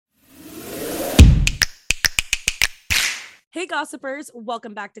Hey gossipers,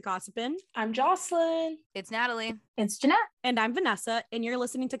 welcome back to Gossipin'. I'm Jocelyn. It's Natalie. It's Jeanette. And I'm Vanessa, and you're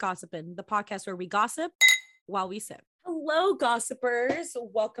listening to Gossipin', the podcast where we gossip while we sip. Hello, gossipers.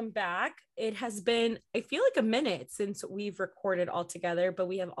 Welcome back. It has been, I feel like, a minute since we've recorded all together, but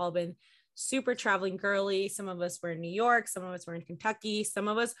we have all been super traveling girly. Some of us were in New York, some of us were in Kentucky, some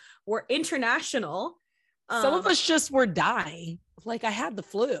of us were international. Some of us just were dying. Like I had the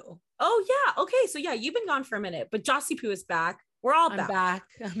flu. Oh, yeah. Okay. So, yeah, you've been gone for a minute, but Jossie Poo is back. We're all back.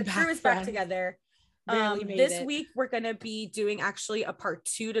 I'm back. Crew is back together. This week, we're going to be doing actually a part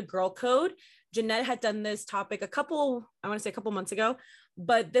 2 to Girl Code. Jeanette had done this topic a couple months ago,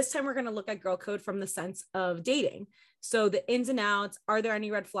 but this time we're going to look at Girl Code from the sense of dating. So the ins and outs, are there any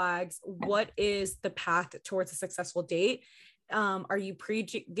red flags? What is the path towards a successful date? Are you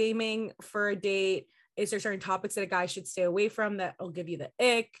pre-gaming for a date? Is there certain topics that a guy should stay away from that will give you the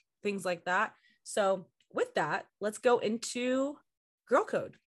ick? Things like that. So with that, let's go into Girl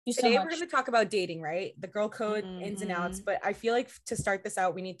Code. Today we're going to talk about dating, right? The Girl Code ins and outs. But I feel like to start this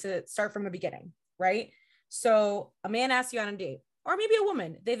out, we need to start from the beginning, right? So a man asks you on a date, or maybe a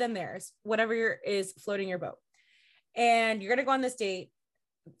woman, they, them, theirs, whatever is floating your boat. And you're going to go on this date.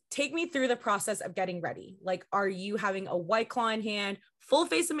 Take me through the process of getting ready. Like, are you having a White Claw in hand, full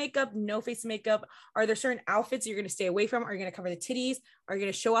face of makeup, no face of makeup? Are there certain outfits you're going to stay away from? Are you going to cover the titties? Are you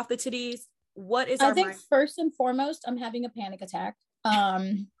going to show off the titties? What is I think first and foremost, I'm having a panic attack.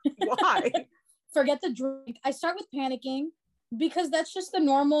 Why? Forget the drink. I start with panicking because that's just the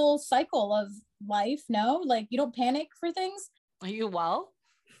normal cycle of life. No, like you don't panic for things. Are you well?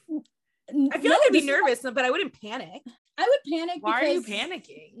 I feel like I'd be nervous, but I wouldn't panic. I would panic. Why are you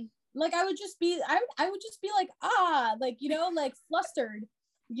panicking? Like I would just be like, like, you know, like flustered.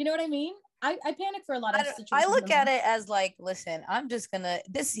 You know what I mean? I panic for a lot of situations. I look at it as like, listen, I'm just gonna,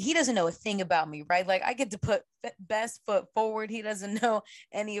 he doesn't know a thing about me, right? Like I get to put best foot forward. He doesn't know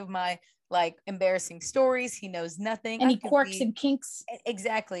any of my like embarrassing stories. He knows nothing. Any quirks and kinks.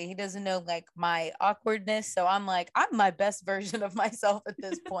 Exactly. He doesn't know like my awkwardness. So I'm like, I'm my best version of myself at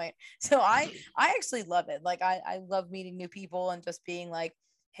this point. So I actually love it. Like I love meeting new people and just being like,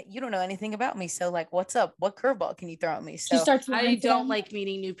 hey, you don't know anything about me. So like, what's up? What curveball can you throw at me? So I don't like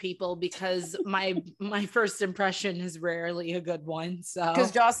meeting new people because my first impression is rarely a good one. So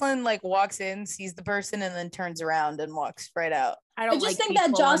because Jocelyn like walks in, sees the person, and then turns around and walks right out. I just think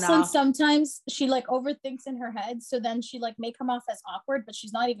that Jocelyn sometimes she like overthinks in her head. So then she like may come off as awkward, but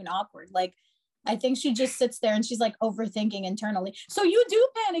she's not even awkward. Like I think she just sits there and she's like overthinking internally. So you do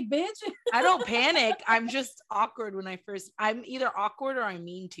panic, bitch. I don't panic. I'm just awkward when I'm either awkward or I'm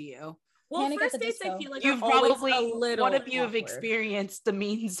mean to you. Well, Panic first dates, I feel like you've probably, one of you awkward. have experienced the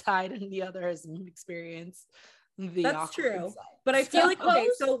mean side and the other has experienced the That's awkward true. side. But I feel like, okay,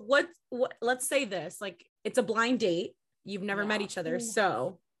 so what, let's say this, like it's a blind date. You've never met each other.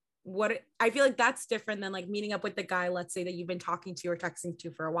 So I feel like that's different than like meeting up with the guy, let's say that you've been talking to or texting to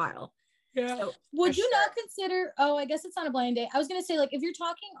for a while. Yeah. So, would you not consider, I guess it's not a blind date. I was going to say, like, if you're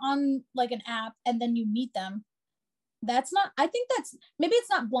talking on like an app and then you meet them, I think that's, maybe it's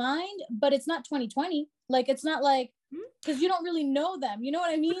not blind, but it's not 2020. Like, it's not like, because you don't really know them. You know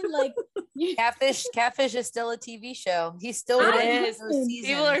what I mean? Like Catfish is still a TV show. He's still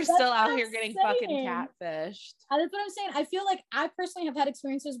People are still out here getting fucking catfished. That's what I'm saying. I feel like I personally have had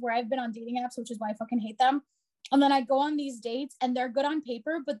experiences where I've been on dating apps, which is why I fucking hate them. And then I go on these dates and they're good on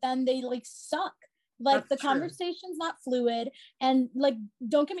paper, but then they like suck. Like the conversation's not fluid. And like,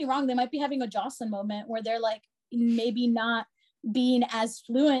 don't get me wrong, they might be having a Jocelyn moment where they're like maybe not being as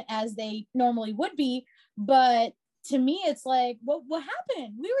fluent as they normally would be. But to me, it's like, what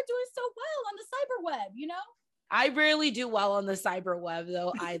happened? We were doing so well on the cyber web, you know? I rarely do well on the cyber web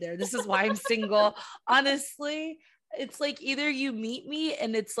though either. This is why I'm single. Honestly, it's like either you meet me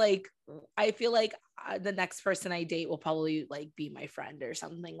and it's like, I feel like the next person I date will probably like be my friend or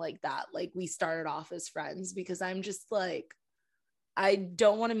something like that. Like we started off as friends because I'm just like, I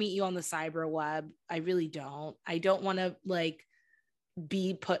don't want to meet you on the cyber web. I really don't. I don't want to like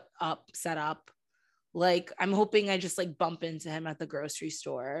be set up. Like I'm hoping I just like bump into him at the grocery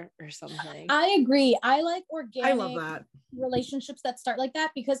store or something. I agree. I like organic I love that. relationships that start like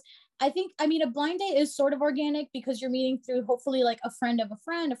that because I mean, a blind date is sort of organic because you're meeting through hopefully like a friend of a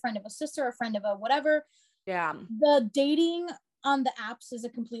friend, a friend of a sister, a friend of a whatever. Yeah. The dating on the apps is a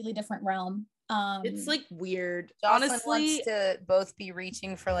completely different realm. It's like weird. Jocelyn Honestly, wants to both be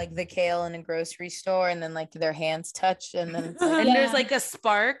reaching for like the kale in a grocery store, and then like their hands touch, and then it's like, and there's like a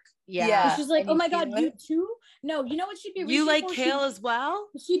spark. Yeah. She's like, and oh you my God, feel you it? too? No, you know what she'd be reaching You like for? kale as well?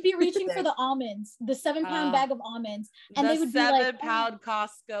 She'd be reaching for the almonds, the 7-pound bag of almonds. And the they would be like, 7-pound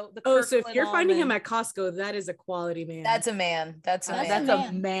Costco. The Oh, so if Kirkland you're finding him almond. at Costco, that is a quality man. That's a man. That's a That's man. That's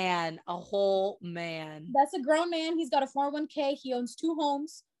a man, a whole man. That's a grown man. He's got a 401k. He owns 2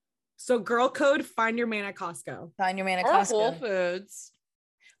 homes. So girl code, find your man at Costco. Find your man at Or Costco. Whole Foods.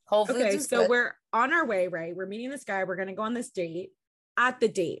 Whole Foods Okay, is so good. we're on our way, right? We're meeting this guy. We're gonna go on this date. At the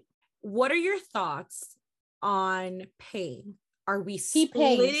date, what are your thoughts on paying? Are we He pays.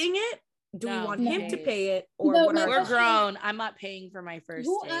 splitting it? Do we No, want he him to pays. pay it, or No, what my are We're our question- grown. I'm not paying for my first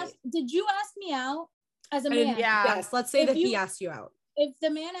Who date. asked? Did you ask me out as a And man? yeah. Yes, let's say If that he you- asked you out. If the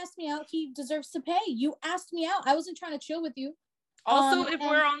man asked me out, he deserves to pay. You asked me out. I wasn't trying to chill with you. Also, if and-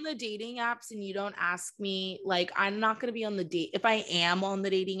 we're on the dating apps and you don't ask me, like, I'm not going to be on the date. If I am on the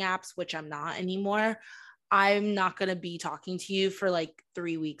dating apps, which I'm not anymore, I'm not going to be talking to you for like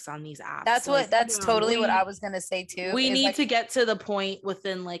 3 weeks on these apps. That's Like, that's no, totally what we- I was gonna say too. we is, need like, to get to the point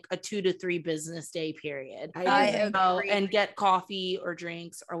within like a 2 to 3 business day period. I agree. agree. And get coffee or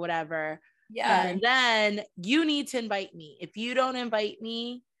drinks or whatever. Yeah. And then you need to invite me. If you don't invite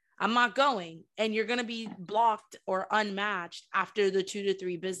me, I'm not going. And you're going to be blocked or unmatched after the 2 to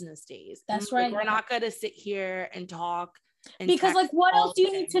 3 business days. That's Like, right. we're not going to sit here and talk. And Because like, text what all else do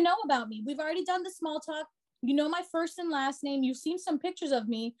you day. need to know about me? We've already done the small talk. You know my first and last name. You've seen some pictures of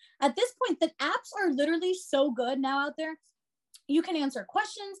me. At this point, the apps are literally so good now out there. You can answer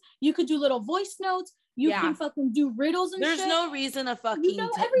questions. You could do little voice notes. You Yeah. can fucking do riddles and There's shit. no reason to fucking know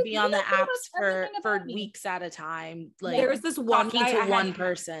be on you the know pretty apps much for everything about me. weeks at a time. Like, There was this one talking guy to I one had-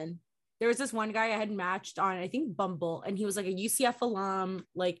 person. There was this one guy I had matched on, I think Bumble, and he was like a UCF alum,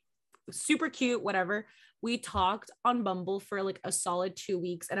 like super cute, whatever. We talked on Bumble for like a solid 2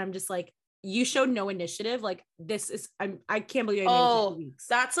 weeks, and I'm just like, you showed no initiative. Like, this is, I can't believe I made it Oh, 2 weeks.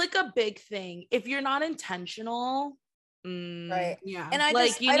 that's like a big thing. If you're not intentional, Right. Yeah. And I like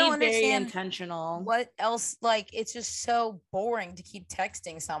just you I don't need very understand intentional. what else. Like, it's just so boring to keep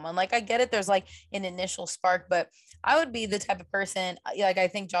texting someone. Like, I get it, there's like an initial spark, but I would be the type of person, like, I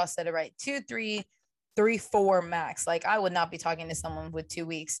think Josh said it right, 2, 3, 3, 4 max. Like, I would not be talking to someone with 2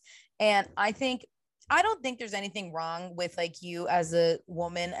 weeks. And I don't think there's anything wrong with like you as a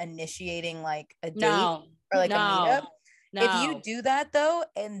woman initiating like a date No, or like a meetup. no. If you do that though,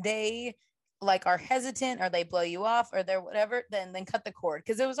 and they like are hesitant or they blow you off or they're whatever, then cut the cord,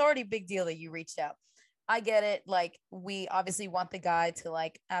 because it was already a big deal that you reached out. I get it. Like, we obviously want the guy to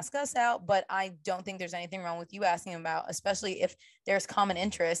like ask us out, but I don't think there's anything wrong with you asking him out, especially if there's common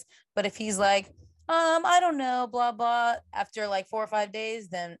interest. But if he's like, I don't know, blah blah, after like 4 or 5 days,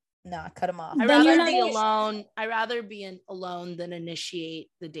 then nah, cut him off. I'd Then you're rather not be in- alone. I'd rather be alone than initiate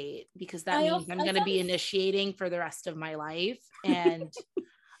the date, because that I means also- I'm I going to thought- be initiating for the rest of my life. And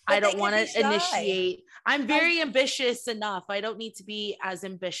But I they don't can want be to shy. initiate. I'm very ambitious enough. I don't need to be as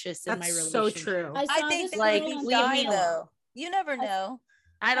ambitious in my That's relationship. so true. I I saw think this they like, girl can on leave die me TikTok. alone. though. You never know.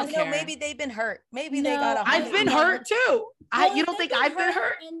 I don't You know, care. maybe they've been hurt. Maybe No, they got a I've hold been of No. hurt too. Well, You if don't they've think I've been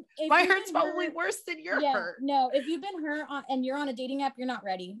hurt? and if My you've hurt's been probably hurt- worse than your yeah, hurt. no, if you've been hurt and you're on a dating app, you're not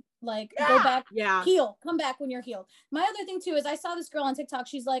ready. Like, Yeah. go back, Yeah. heal, come back when you're healed. My other thing too is I saw this girl on TikTok.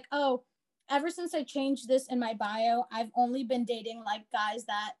 She's like, oh, ever since I changed this in my bio, I've only been dating like guys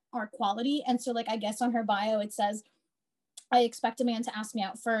that are quality. And so like, I guess on her bio, it says, I expect a man to ask me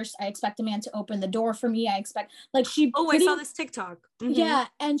out first. I expect a man to open the door for me. I expect, like, she. Oh, pretty- I saw this TikTok. Mhm. Yeah.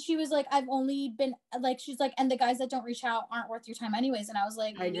 And she was like, I've only been like, she's like, and the guys that don't reach out aren't worth your time anyways. And I was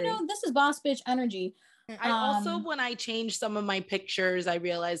like, I you agree. know, this is boss bitch energy. I also, Um, when I changed some of my pictures, I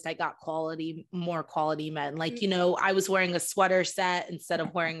realized I got more quality men. Like, I was wearing a sweater set instead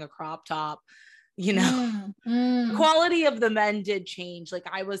of wearing a crop top, mm. quality of the men did change. Like,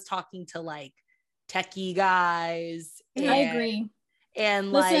 I was talking to like techie guys. I agree.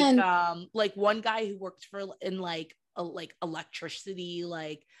 And Listen. like one guy who worked in like electricity,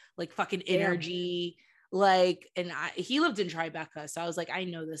 like fucking energy. Like, and he lived in Tribeca, so I was like, I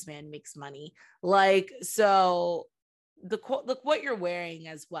know this man makes money. Like, so look what you're wearing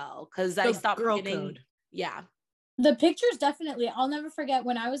as well, because I The stopped girl getting. code. Yeah, The pictures definitely. I'll never forget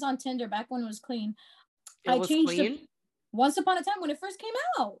when I was on Tinder back when it was clean. it I was changed clean. Once upon a time when it first came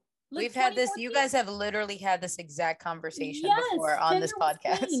out. Like We've had this. You 2014. guys have literally had this exact conversation Yes, before on this Tinder was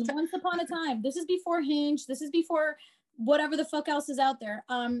podcast. clean once upon a time. This is before Hinge. This is before whatever the fuck else is out there.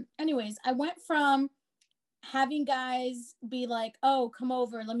 Anyways, I went from having guys be like, oh, come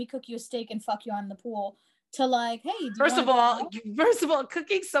over, let me cook you a steak and fuck you on the pool, to like, hey, first of all,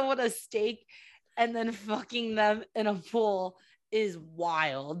 cooking someone a steak and then fucking them in a pool is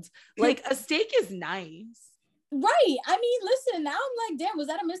wild. Like a steak is nice. Right. I mean, listen, now I'm like, damn, was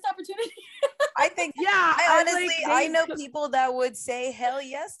that a missed opportunity? I think, yeah, I honestly, I know people that would say hell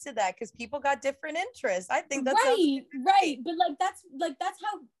yes to that because people got different interests. I think that's right. But like, that's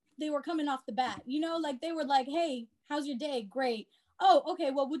how they were coming off the bat, you know, like they were like, hey, how's your day? Great. Oh,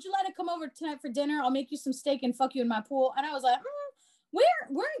 okay. Well, would you like to come over tonight for dinner? I'll make you some steak and fuck you in my pool. And I was like, we're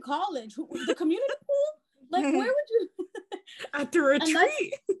in college. The community pool? Like, where would you? At the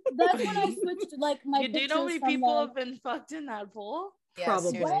retreat. That's when I switched like my. Do you know how many people have been fucked in that pool? Yeah,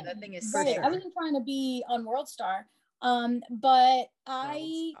 probably. that thing is right. sure. I wasn't trying to be on World Star, but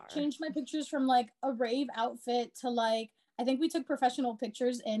I changed my pictures from like a rave outfit to like, I think we took professional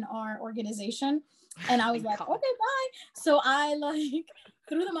pictures in our organization, and I was like, okay, bye. So I like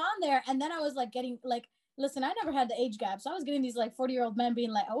threw them on there, and then I was like getting like. Listen, I never had the age gap, so I was getting these like 40-year-old men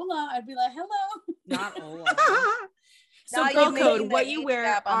being like, "Hola," I'd be like, "Hello." Not hola. So girl code, what you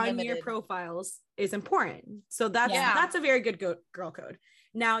wear on your profiles is important. So that's a very good girl code.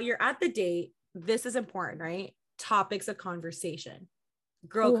 Now you're at the date. This is important, right? Topics of conversation.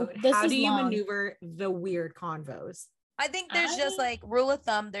 Girl code. How do you maneuver the weird convos? I think there's just like rule of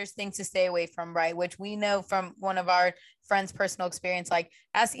thumb, there's things to stay away from, right? Which we know from one of our friends' personal experience, like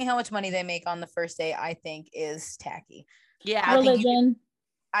asking how much money they make on the first day, I think is tacky. Yeah. Religion.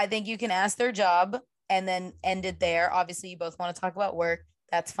 I think you can ask their job and then end it there. Obviously, you both want to talk about work.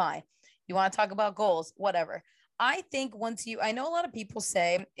 That's fine. You want to talk about goals, whatever. I think I know a lot of people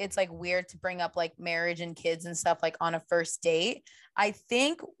say it's like weird to bring up like marriage and kids and stuff like on a first date. I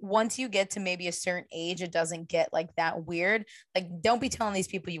think once you get to maybe a certain age, it doesn't get like that weird. Like, don't be telling these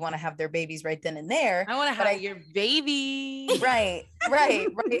people you want to have their babies right then and there. I want to have your baby. Right.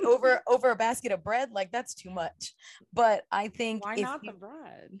 Over a basket of bread. Like, that's too much. But I think why not the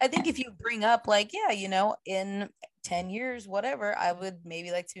bread? I think if you bring up like, yeah, you know, in 10 years, whatever, I would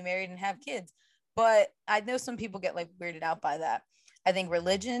maybe like to be married and have kids. But I know some people get like weirded out by that. I think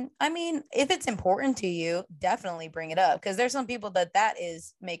religion, I mean, if it's important to you, definitely bring it up because there's some people that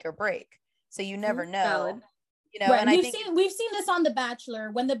is make or break. So you never know. Valid. You know, right. And we've seen this on The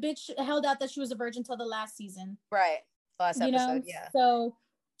Bachelor when the bitch held out that she was a virgin till the last season. Right. Last episode, know? Yeah. So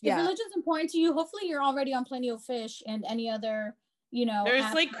if religion's important to you, hopefully you're already on Plenty of Fish and any other, you know.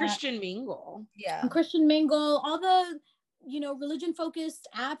 There's like Christian Mingle. Yeah. And Christian Mingle, all the, you know, religion focused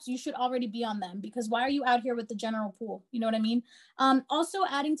apps, you should already be on them because why are you out here with the general pool? You know what I mean? Also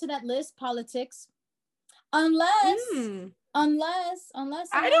adding to that list, politics. Unless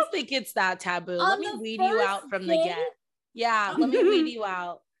I don't think it's that taboo. Let me weed you out from the get. Yeah, let me weed you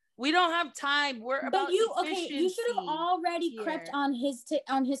out. We don't have time. We're about efficiency. You should have already crept on his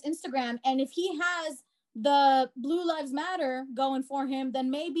Instagram, and if he has the Blue Lives Matter going for him,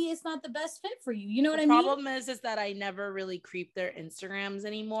 then maybe it's not the best fit for you. You know what I mean? The problem is that I never really creep their Instagrams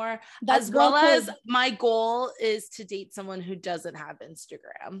anymore. As well as my goal is to date someone who doesn't have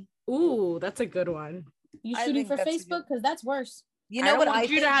Instagram. Ooh, that's a good one. You shooting for Facebook? Because that's worse. You know what? I want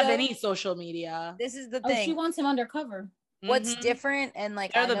you to have any social media. This is the thing. She wants him undercover. What's different and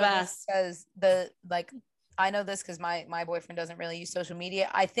like they're the best because I know this because my boyfriend doesn't really use social media.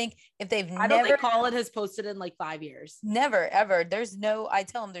 I think if I don't think Colin has posted in like 5 years. Never, ever. I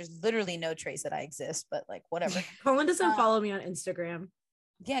tell him there's literally no trace that I exist, but like whatever. Colin doesn't follow me on Instagram.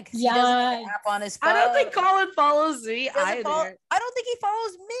 Yeah, because he doesn't have an app on his phone. I don't think Colin follows me either. I don't think he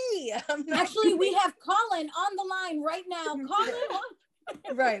follols me. Actually, we have Colin on the line right now. Colin.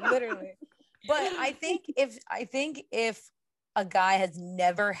 Right, literally. But I think if a guy has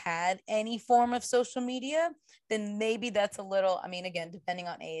never had any form of social media, then maybe that's a little, I mean, again, depending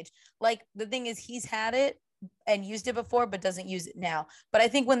on age. Like the thing is he's had it and used it before, but doesn't use it now. But I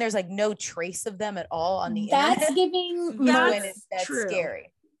think when there's like no trace of them at all on the internet, that's true.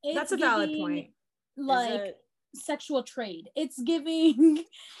 Scary. That's a valid point. Like sexual trade. It's giving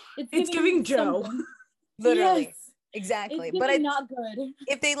Joe. Literally. Yes. Exactly. But it's not good.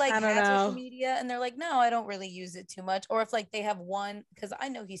 If they like have social media and they're like, no, I don't really use it too much. Or if like they have one, because I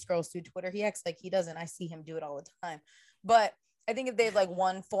know he scrolls through Twitter. He acts like he doesn't. I see him do it all the time. But I think if they have like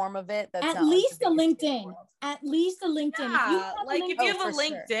one form of it, that's at least a LinkedIn. At least a LinkedIn. Yeah, if you have a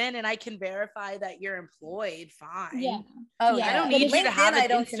LinkedIn and I can verify that you're employed, fine. Yeah. Oh, I don't need you to have an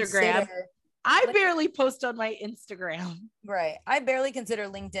Instagram. I barely post on my Instagram. Right. I barely consider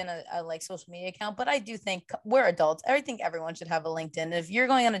LinkedIn a like social media account, but I do think we're adults. I think everyone should have a LinkedIn. If you're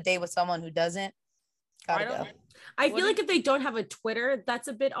going on a date with someone who doesn't, gotta go. I feel like if they don't have a Twitter, that's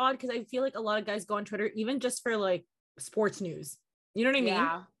a bit odd because I feel like a lot of guys go on Twitter even just for like sports news. You know what I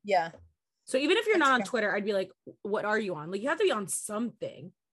mean? Yeah. So even if you're not on Twitter, I'd be like, what are you on? Like, you have to be on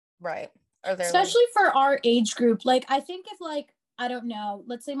something. Right. Are there especially for our age group? Like, I think if like, I don't know,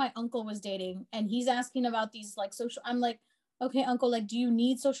 let's say my uncle was dating and he's asking about these like social, I'm like, okay, uncle, like, do you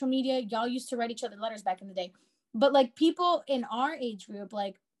need social media? Y'all used to write each other letters back in the day. But like people in our age group,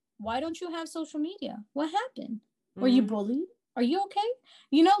 like, why don't you have social media? What happened? Were you bullied? Are you okay?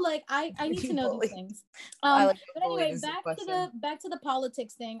 You know, like I need to know these things. But anyway, back to the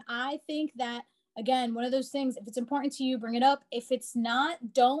politics thing. I think that again, one of those things, if it's important to you, bring it up. If it's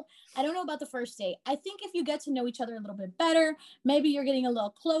not, don't. I don't know about the first date. I think if you get to know each other a little bit better, maybe you're getting a little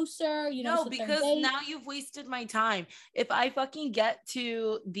closer, you know. No, because now you've wasted my time. If I fucking get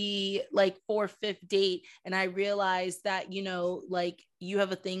to the like 4th, 5th date and I realize that, you know, like you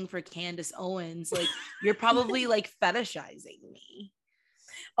have a thing for Candace Owens, like you're probably like fetishizing me.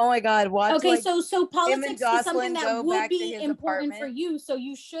 Oh my God. Watch, okay, like, so politics is something that would be important for you. So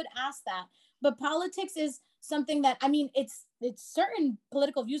you should ask that. But politics is something that, I mean, it's certain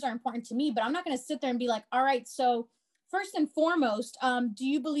political views are important to me, but I'm not going to sit there and be like, all right, so first and foremost, do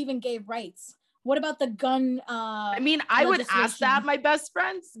you believe in gay rights? What about the gun? I mean, I would ask that my best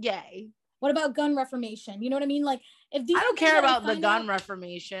friends. Yay. What about gun reformation? You know what I mean? Like, if these, I don't care about the gun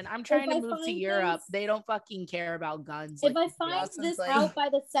reformation. I'm trying to move to Europe. They don't fucking care about guns. If I find this out by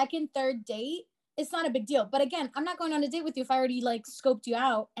the 2nd, 3rd date, it's not a big deal. But again, I'm not going on a date with you if I already like scoped you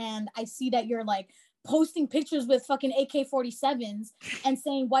out and I see that you're like posting pictures with fucking AK-47s and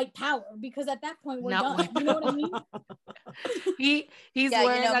saying white power, because at that point we're done. You know what I mean? He's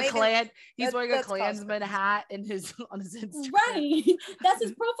wearing he's wearing a Klansman hat in his on his Instagram. Right. That's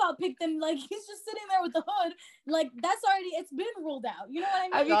his profile pic. Then like he's just sitting there with the hood. Like that's already, it's been ruled out. You know what I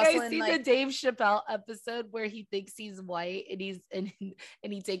mean? Have you guys seen the Dave Chappelle episode where he thinks he's white and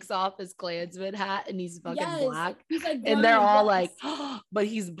he takes off his Klansman hat and he's fucking black? He's like, and they're all like, oh, but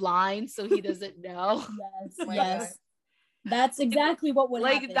he's blind, so he doesn't know. Yes. That's exactly what would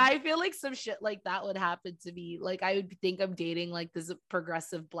happen. I feel like some shit like that would happen to me. Like I would think I'm dating like this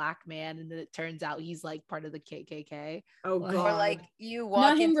progressive black man, and then it turns out he's like part of the KKK. Oh God. Or like you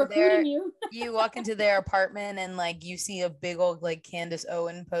walk you walk into their apartment and like you see a big old like Candace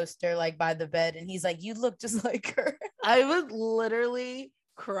Owen poster like by the bed, and he's like, you look just like her. I would literally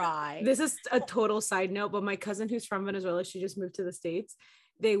cry. This is a total side note, but my cousin who's from Venezuela, she just moved to the States.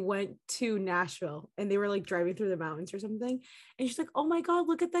 They went to Nashville and they were like driving through the mountains or something. And she's like, oh my God,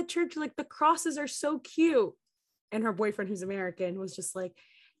 look at that church. Like the crosses are so cute. And her boyfriend, who's American, was just like,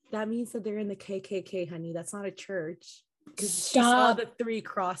 that means that they're in the KKK, honey. That's not a church. Because she saw the 3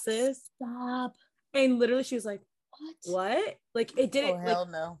 crosses. Stop. And literally she was like, what? Like it didn't,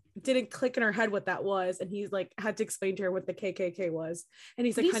 didn't click in her head what that was. And he's like, had to explain to her what the KKK was. And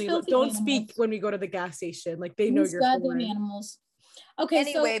he's like, honey, look, don't speak when we go to the gas station. Like they know you're foreign. Animals. Okay.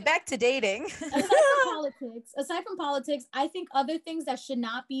 Anyway, so, back to dating. aside from politics, I think other things that should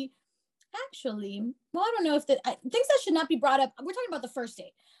not be actually, well, I don't know if things that should not be brought up. We're talking about the first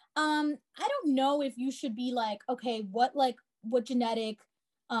date. I don't know if you should be like, okay, what genetic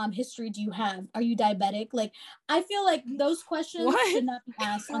history do you have? Are you diabetic? Like, I feel like those questions should not be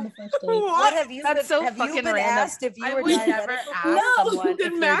asked on the first date. What have you? That's so fucking random. Asked if you were diabetic? Never ask someone.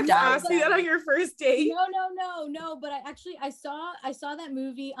 Did Max ask you that on your first date? No. But I saw that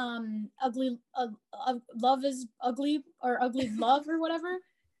movie, Ugly, Love is Ugly, or Ugly Love or whatever.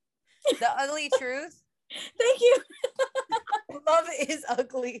 The Ugly Truth. Thank you. Love is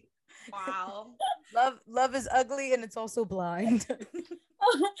ugly. Wow. Love is ugly and it's also blind.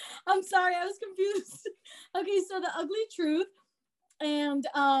 I'm sorry, I was confused. Okay, so The Ugly Truth, and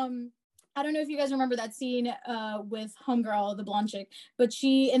I don't know if you guys remember that scene with Homegirl, the blonde chick, but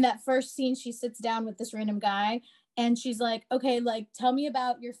she, in that first scene, she sits down with this random guy and she's like, okay, like tell me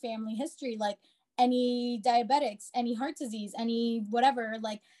about your family history, like any diabetics, any heart disease, any whatever,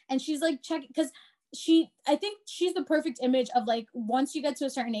 like, and she's like checking, because I think she's the perfect image of like, once you get to a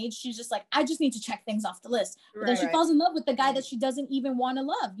certain age, she's just like, I just need to check things off the list. But then she falls in love with the guy that she doesn't even want to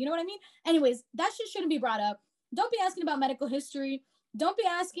love. You know what I mean? Anyways, that shit shouldn't be brought up. Don't be asking about medical history. Don't be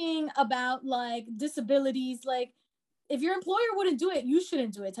asking about like disabilities. Like if your employer wouldn't do it, you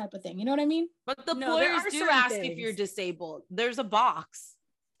shouldn't do it, type of thing. You know what I mean? But the employers do ask if you're disabled. There's a box.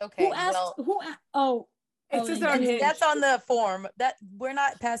 Okay. Who asked? It says on Hinge. That's on the form. That we're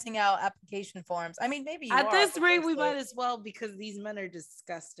not passing out application forms. I mean, maybe at this rate we might as well, because these men are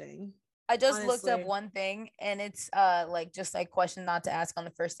disgusting. I just looked up one thing, and it's like just like question not to ask on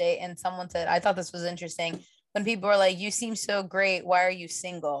the first date. And someone said, I thought this was interesting. When people are like, "You seem so great. Why are you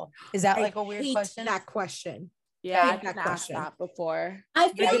single?" Is that like a weird question? That question. Yeah, Take I've that been asked question. that before. I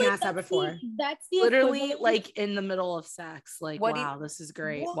feel I've been like asked that before. That's the Literally, equivalent- like in the middle of sex. Like, What do you- wow, this is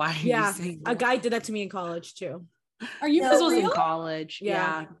great. What? Why are Yeah, you single? a guy did that to me in college too. Are you No, This for was in real? college.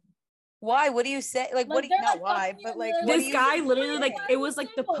 Yeah. Yeah. Why? What do you say? Like, what do you, they're not like why, fucking but in like, the- what do This you guy say? literally like Why it are was you like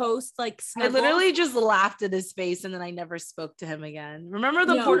the single? post like I snuggles. literally just laughed in his face and then I never spoke to him again. Remember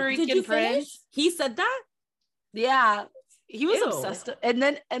the No. Puerto Did Rican you prince? finish? He said that. Yeah. He was Ew. obsessed. And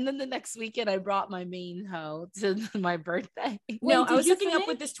then the next weekend I brought my main hoe to my birthday. No, Wait, I was did you hooking up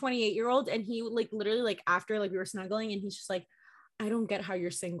with finish? this 28-year-old and he like literally like after like we were snuggling and he's just like, I don't get how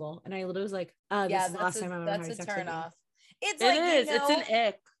you're single. And I literally was like, this Yeah, is the last that's time I'm that's having a sex turn with you. off. It's It like, is. you know, It's an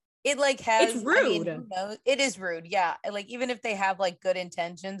ick. it like has, It's I mean, rude. who knows? It is rude. Yeah. Like, even if they have like good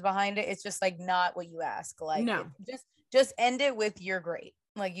intentions behind it, it's just like not what you ask. Like, No. just end it with "you're great."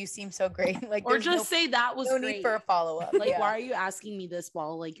 Like, you seem so great. Like, Or there's just say that was no great. need for a follow-up. Like, Yeah. why are you asking me this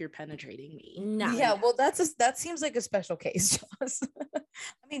while like you're penetrating me? No. Yeah, well, that seems like a special case, Joss. I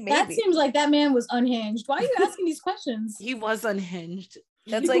mean, That maybe. seems like that man was unhinged. Why are you asking these questions? He was unhinged.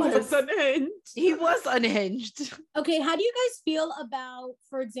 That's He like- was, unhinged. he was unhinged. Okay, how do you guys feel about,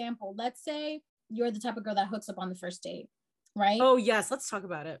 for example, let's say you're the type of girl that hooks up on the first date, right? Oh yes, let's talk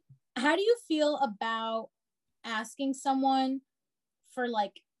about it. How do you feel about asking someone for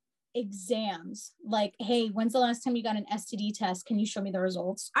like exams? Like, hey, when's the last time you got an STD test? Can you show me the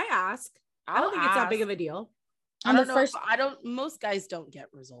results? I ask. I don't think it's that big of a deal. I On the don't know. first, I don't. Most guys don't get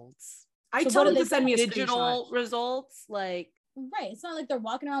results. I So tell what do them to they send me a Digital screenshot. results, like right? It's not like they're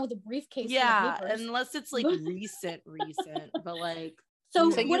walking around with a briefcase. full of yeah, papers. unless it's like recent, but like So,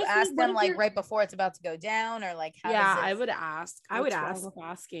 So what you if ask what them if like you're- right before it's about to go down, or like how yeah, does I it? would ask. I would What's wrong ask. with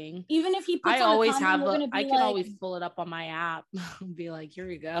asking. even if he puts I on always a condom, have we're a. gonna be I can like, always pull it up on my app and be like, here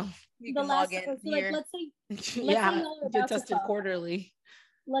you go. You the can last, log in so like, here. let's say Yeah, y'all are get about to tested fuck. quarterly.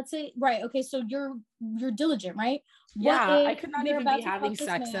 let's say right, okay, so you're diligent, right? What Yeah, I if could not you're even about be to fuck having this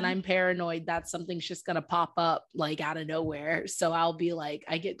sex and man? I'm paranoid that something's just gonna pop up like out of nowhere. So I'll be like,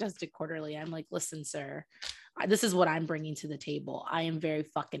 I get tested quarterly. I'm like, listen, sir, this is what I'm bringing to the table. I am very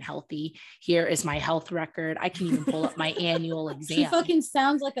fucking healthy. Here is my health record. I can even pull up my annual exam. She fucking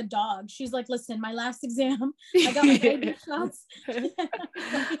sounds like a dog. She's like, listen, my last exam, I got my baby shots.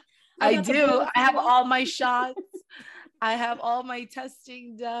 I got the do. bullets I have in. all my shots. I have all my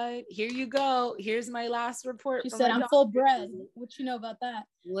testing done. Here you go. Here's my last report. She from said, my I'm doctor." full bred. What you know about that?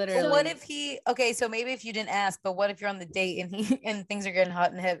 Literally. But what if he? Okay, so maybe if you didn't ask, but what if you're on the date and he and things are getting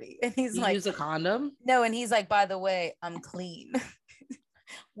hot and heavy, and he's you like, use a condom? no, and he's like, by the way, I'm clean.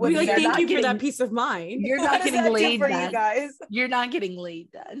 We'd be like, You're thank not you for that getting- peace of mind. You're What not does getting that do laid for then. you guys? You're not getting laid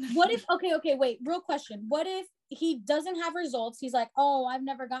then. What if, okay, wait, real question. What if he doesn't have results? He's like, oh, I've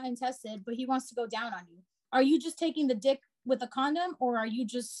never gotten tested, but he wants to go down on you. Are you just taking the dick with a condom, or are you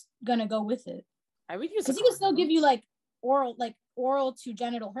just gonna go with it? I would use Because he can still give you like oral to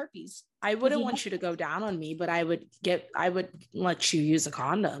genital herpes. I wouldn't you want have- you to go down on me, but I would let you use a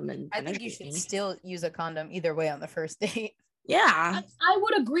condom and I think you penetrate should me. still use a condom either way on the first date. Yeah. I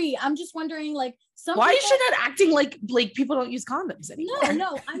would agree. I'm just wondering, like, Why is people, she not acting like people don't use condoms anymore?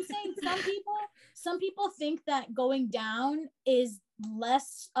 No, I'm saying some people think that going down is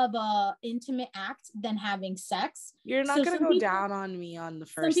less of a intimate act than having sex. You're not So gonna some go people- down on me on the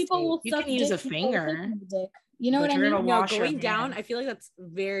Some first people date. will You suck can use a dick before finger. taking the dick. You know But what I you're gonna mean? No, wash your going down, hand. I feel like that's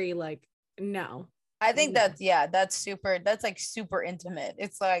very like no. I think No. that's like super intimate.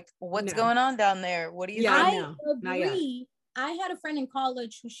 It's like, what's No. going on down there? What do you Yeah, think? no, I not yet. agree. I had a friend in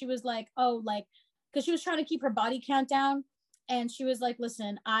college who she was like, oh, like, because she was trying to keep her body count down. And she was like,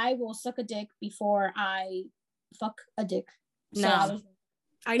 listen, I will suck a dick before I fuck a dick. So I No. was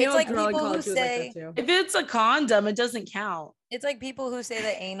I know It's a like girl in people who college who was like say- that too. If it's a condom, it doesn't count. It's like people who say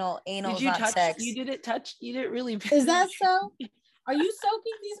that anal Did is you not touch? sex. You didn't touch. You didn't really. Is that so? Are you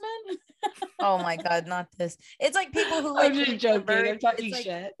soaking these men? Oh my god, not this. It's like people who like I'm just claim they're joking. I'm vir- talking it's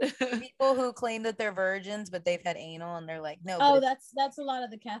like shit. people who claim that they're virgins, but they've had anal, and they're like, no. Oh, but that's a lot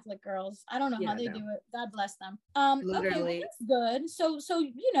of the Catholic girls. I don't know how Yeah, they no. do it. God bless them. Okay, well, Literally. that's good. So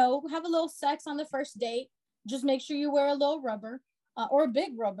you know, have a little sex on the first date. Just make sure you wear a little rubber or a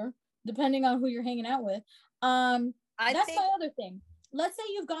big rubber, depending on who you're hanging out with. I That's think my other thing. Let's say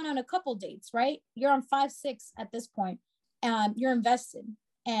you've gone on a couple dates, right? You're on 5, 6 at this point. You're invested,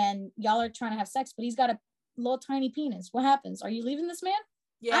 and y'all are trying to have sex, but he's got a little tiny penis. What happens? Are you leaving this man?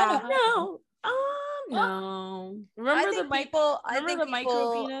 Yeah. know. No. No. Remember I the think mic? people. I remember think the micro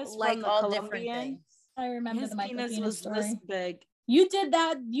people penis like from the all different Colombian? things. I remember His the micro penis penis was story. this big. You did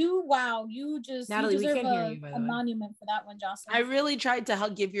that. You just Natalie, you we deserve can't hear you, by the a way. monument for that one, Jocelyn. I really tried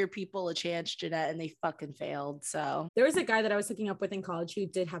to give your people a chance, Jeanette, and they fucking failed. So There was a guy that I was hooking up with in college who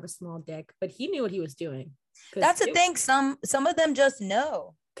did have a small dick, but he knew what he was doing. That's the thing. Some of them just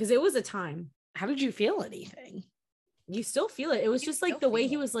know. Because it was a time. How did you feel anything? You still feel it. It was just like the way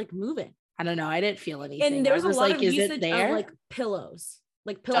he was like moving. I don't know. I didn't feel anything. And there was a lot of usage of like pillows.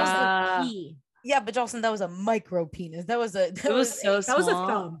 Like pillows like pee. Yeah, but Jocelyn, that was a micro penis. That was a that was so small. That was a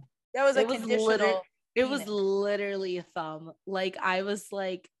thumb. That was a conditional. It was literally a thumb. Like I was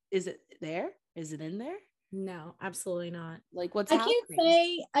like, is it there? Is it in there? No, absolutely not. Like what's I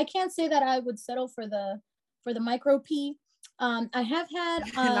happening? I can't say that I would settle for the micro P. I have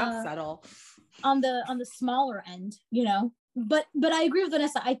had not settle on the smaller end, you know. But I agree with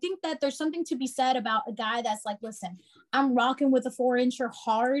Vanessa. I think that there's something to be said about a guy that's like, listen, I'm rocking with a 4-incher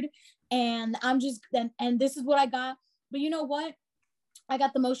hard, and I'm just and this is what I got. But you know what? I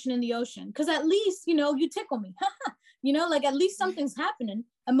got the motion in the ocean, because at least, you know, you tickle me. You know, like at least something's happening.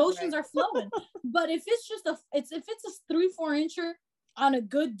 Emotions are flowing. But if it's just if it's a 3-4 incher on a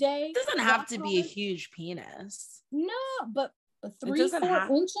good day, it doesn't have to be a huge penis. No, but 3-4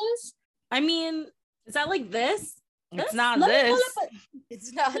 inches. I mean, is that like this? It's not this.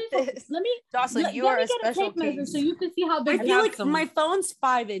 It's not this. Let me, Jocelyn, you are a special case. So you can see how big. I feel like my phone's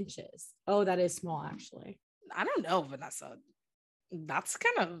 5 inches. Oh, that is small, actually. I don't know, Vanessa. That's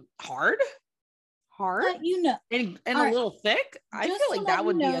kind of hard. You know, and a little thick. I feel like that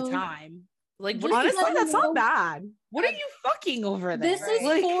would be a time. Like, honestly, that's not bad. What are you fucking over there? This is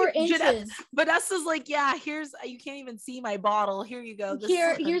like, 4 inches. Vanessa's like, yeah, you can't even see my bottle. Here you go.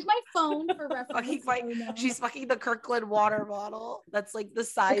 Here's my phone for reference. She's fucking the Kirkland water bottle. That's like the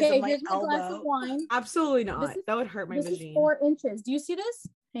size of my here's elbow. My glass of wine. Absolutely not. That would hurt my vision. This is 4 inches. Do you see this?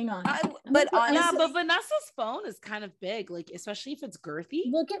 Hang on. But Vanessa's phone is kind of big, like especially if it's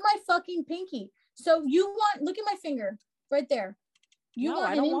girthy. Look at my fucking pinky. So look at my finger right there. You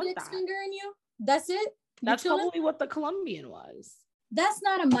want an index finger in you? That's it? That's probably what the Colombian was. That's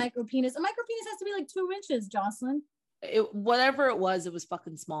not a micro penis. A micro penis has to be like 2 inches, Jocelyn. Whatever it was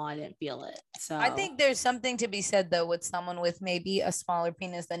fucking small. I didn't feel it. So I think there's something to be said though with someone with maybe a smaller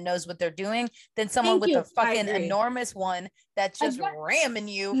penis that knows what they're doing than someone with a fucking enormous one that's just ramming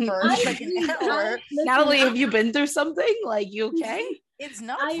you for a fucking hour. Natalie, have you been through something? Like, you okay? It's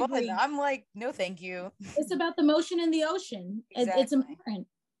not fun. Agree. I'm like, no, thank you. It's about the motion in the ocean. Exactly. It's important.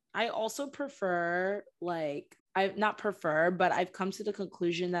 I also prefer, like, but I've come to the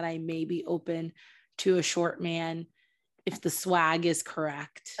conclusion that I may be open to a short man if the swag is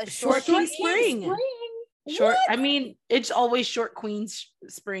correct. A short king spring. Short. What? I mean, it's always short queen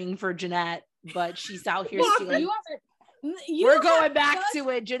spring for Jeanette, but she's out here stealing. We're going back to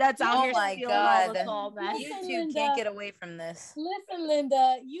it. Jeanette's out here. Oh my God. You two can't get away from this. Listen,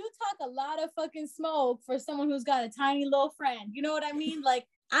 Linda, you talk a lot of fucking smoke for someone who's got a tiny little friend. You know what I mean? Like,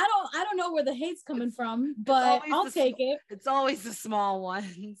 I don't know where the hate's coming from, but I'll take it. It's always the small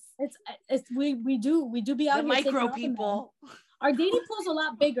ones. We do be out the here micro people. Our dating pool's a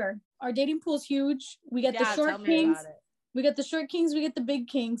lot bigger. Our dating pool's huge. We get the short kings. We get the short kings. We get the big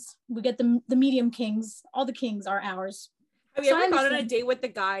kings. We get the medium kings. All the kings are ours. Have you ever gone on a date with the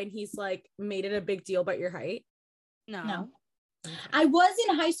guy and he's like made it a big deal about your height? No. Okay. I was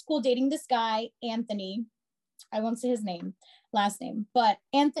in high school dating this guy, Anthony. I won't say his last name, but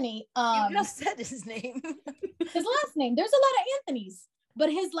Anthony. You just said his name. His last name. There's a lot of Anthonys, but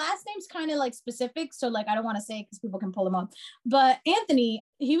his last name's kind of like specific. So like, I don't want to say it because people can pull him up. But Anthony,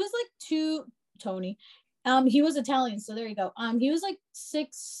 he was like Tony. He was Italian, so there you go. He was like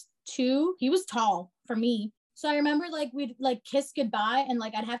 6'2". He was tall for me. So I remember like we'd like kiss goodbye and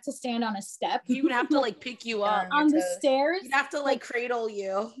like I'd have to stand on a step. He would have to like pick you up on the stairs. You'd have to like cradle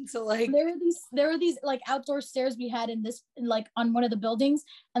you. So like there were these like outdoor stairs we had in like on one of the buildings,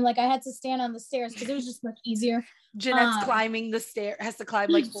 and like I had to stand on the stairs because it was just much easier. Jeanette's climbing the stair, has to climb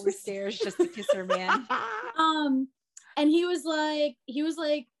like 4 stairs just to kiss her man. And he was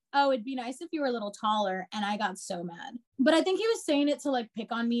like, oh, it'd be nice if you were a little taller. And I got so mad. But I think he was saying it to like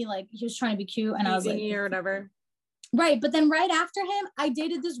pick on me. Like he was trying to be cute. And I was like, or whatever. Right. But then right after him, I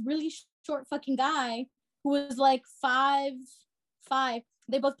dated this really short fucking guy who was like 5'5".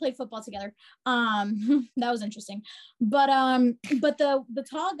 They both played football together. That was interesting. But the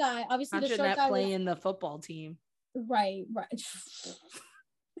tall guy, obviously the short guy playing the football team. Right.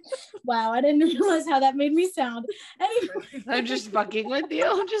 Wow, I didn't realize how that made me sound. Anyway. I'm just fucking with you.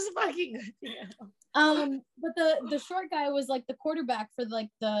 But the short guy was like the quarterback for like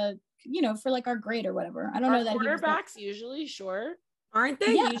for like our grade or whatever. I don't know that quarterbacks usually short, aren't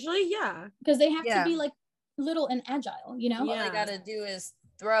they? Yeah. Usually, yeah, because they have to be like little and agile. You know, all they gotta do is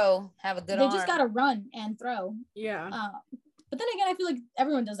throw, have a good. They just gotta run and throw. Yeah. But then again, I feel like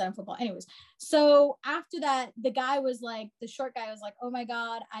everyone does that in football. Anyways, so after that, the short guy was like, oh my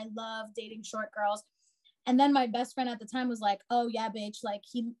God, I love dating short girls. And then my best friend at the time was like, oh yeah, bitch, like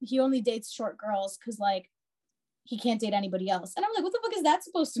he only dates short girls because like he can't date anybody else. And I'm like, what the fuck is that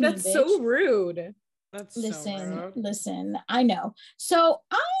supposed to mean, That's bitch? so rude. That's listen, I know. So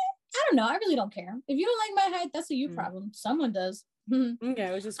I don't know. I really don't care. If you don't like my height, that's a you problem. Someone does. Okay,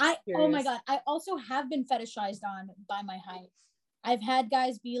 I was just curious. Oh my God. I also have been fetishized on by my height. I've had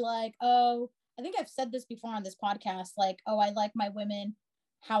guys be like, oh, I think I've said this before on this podcast, like, oh, I like my women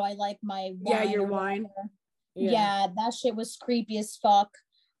how I like my wine. Yeah, your wine. Yeah, that shit was creepy as fuck.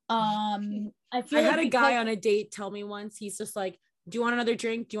 I had a guy on a date tell me once, he's just like, do you want another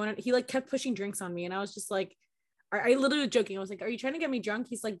drink? Do you want it? He like kept pushing drinks on me. And I was just like, I literally was joking. I was like, are you trying to get me drunk?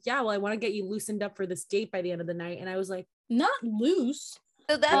 He's like, yeah, well, I want to get you loosened up for this date by the end of the night. And I was like, not loose.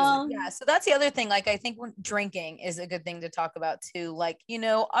 So that's so that's the other thing. Like, I think when drinking is a good thing to talk about too. Like, you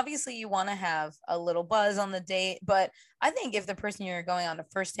know, obviously you want to have a little buzz on the date, but I think if the person you're going on a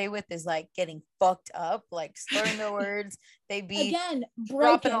first date with is like getting fucked up, like slurring their words, they be again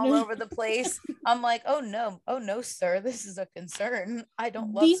dropping all over the place. I'm like, oh no, sir, this is a concern. I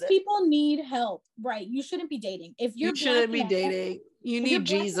don't love these people need help, right? You shouldn't be dating. If you shouldn't be dating. You need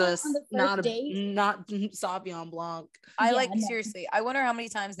Jesus, not Sauvignon Blanc. Seriously, I wonder how many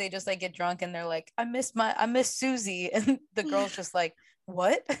times they just like get drunk and they're like, I miss Susie, and the girl's just like,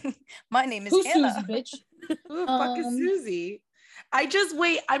 what? My name is Hannah. Susie, bitch. Who the fuck is Susie?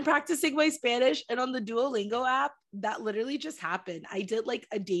 I'm practicing my Spanish, and on the Duolingo app, that literally just happened. I did like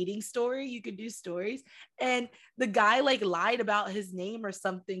a dating story. You could do stories, and the guy like lied about his name or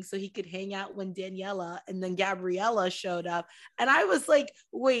something so he could hang out when Daniela and then Gabriella showed up. And I was like,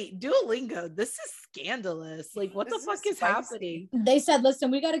 wait, Duolingo, this is scandalous. Like, what the fuck is happening? They said, listen,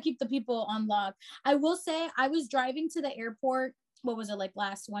 we got to keep the people on lock. I will say, I was driving to the airport, what was it, like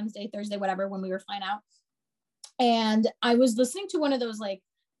last Wednesday, Thursday, whatever, when we were flying out. And I was listening to one of those, like,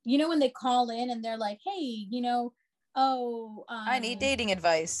 you know, when they call in and they're like, hey, you know, I need dating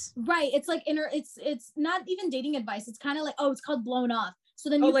advice. Right. It's like it's not even dating advice. It's kind of like, it's called Blown Off. So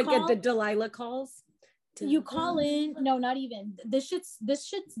then you like get the Delilah calls. You call in. No, not even. This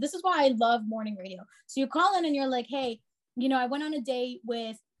is why I love morning radio. So you call in and you're like, hey, you know, I went on a date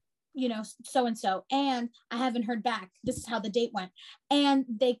with, you know, so-and-so, and I haven't heard back. This is how the date went. And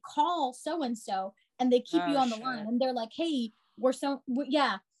they call so-and-so and they keep you on the line, and they're like, hey,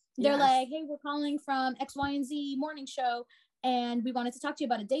 they're like, hey, we're calling from X, Y, and Z morning show, and we wanted to talk to you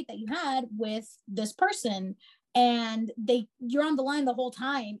about a date that you had with this person. And you're on the line the whole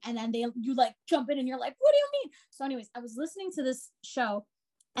time, and then you like jump in and you're like, what do you mean? So anyways, I was listening to this show,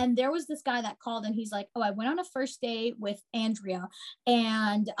 and there was this guy that called, and he's like, oh, I went on a first date with Andrea,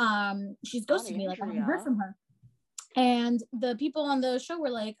 and she's ghosted me. Like, I haven't heard from her. And the people on the show were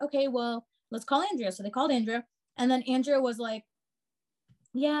like, okay, well, let's call Andrea. So they called Andrea, and then Andrea was like,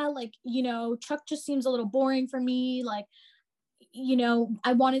 yeah, like, you know, Chuck just seems a little boring for me. Like, you know,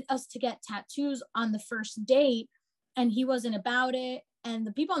 I wanted us to get tattoos on the first date, and he wasn't about it. And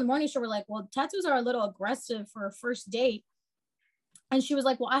the people on the morning show were like, well, tattoos are a little aggressive for a first date. And she was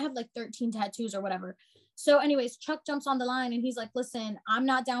like, well, I have like 13 tattoos or whatever. So anyways, Chuck jumps on the line and he's like, listen, I'm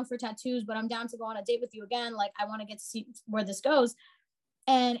not down for tattoos, but I'm down to go on a date with you again. Like, I want to get to see where this goes.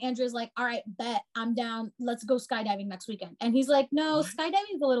 And Andrea's like, all right, bet, I'm down. Let's go skydiving next weekend. And he's like, no,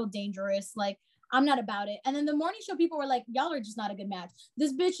 skydiving is a little dangerous. Like, I'm not about it. And then the morning show people were like, y'all are just not a good match.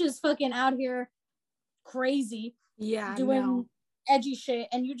 This bitch is fucking out here crazy. Yeah. Doing edgy shit.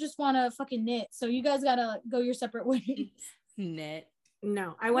 And you just want to fucking knit. So you guys got to go your separate ways. Knit.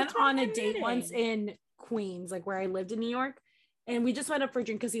 No, I went on a date once in Queens, like where I lived in New York. And we just went up for a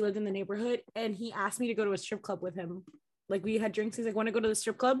drink because he lived in the neighborhood. And he asked me to go to a strip club with him. Like, we had drinks. He's like, want to go to the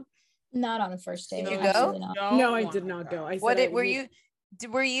strip club? Not on a first date. Did you go? No, I did not go.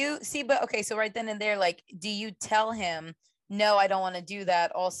 Were you see, but okay, so right then and there, like, do you tell him, no, I don't want to do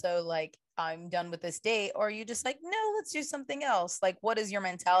that, also, like, I'm done with this date, or are you just like, no, let's do something else? Like, what is your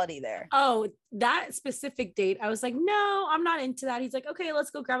mentality there? Oh, that specific date, I was like, no, I'm not into that. He's like, okay,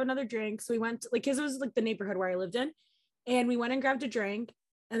 let's go grab another drink. So we went, like, because it was like the neighborhood where I lived in, and we went and grabbed a drink.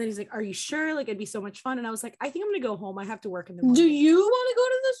 And then he's like, are you sure? Like, it'd be so much fun. And I was like, I think I'm going to go home. I have to work in the morning. Do you want to go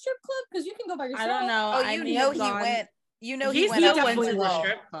to the strip club? Because you can go by yourself. I don't know. Oh, he went. You know, he went to the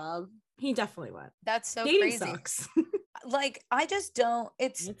strip club. He definitely went. That's so Dating crazy. Sucks. Like, I just don't.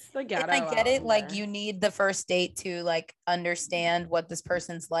 It's the ghetto. I get it. Like, you need the first date to like understand what this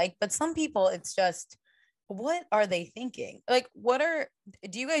person's like. But some people, it's just, what are they thinking? Like,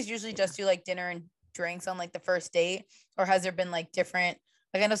 do you guys usually just do like dinner and drinks on like the first date, or has there been like different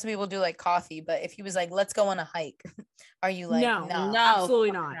Like I know some people do like coffee, but if he was like, let's go on a hike, are you like, No, no,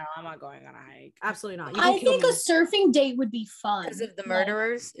 absolutely not. No, I'm not going on a hike. Absolutely not. I think a surfing date would be fun. Because of the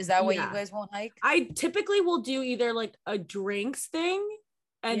murderers? Is that why you guys won't hike? I typically will do either like a drinks thing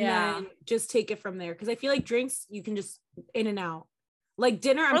and then just take it from there. Because I feel like drinks, you can just in and out. Like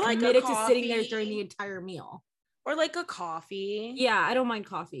dinner, I'm like committed to sitting there during the entire meal. Or like a coffee. Yeah, I don't mind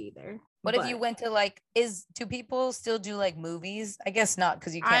coffee either. What if you went to like, do people still do like movies? I guess not,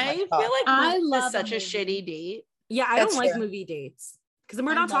 because you can't. I feel like I love such a shitty date. Yeah, I don't like movie dates because then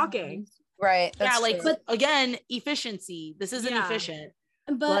we're not talking. Right. Yeah, like but again, efficiency. This isn't efficient.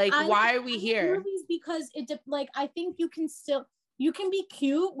 But like, why are we here? Movies because like I think you can be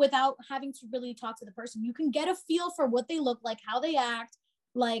cute without having to really talk to the person. You can get a feel for what they look like, how they act.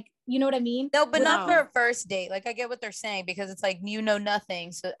 Like, you know what I mean? No, but not for a first date. Like I get what they're saying because it's like you know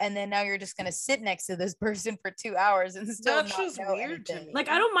nothing. So and then now you're just gonna sit next to this person for 2 hours and still that's not just know weird anything. to me. Like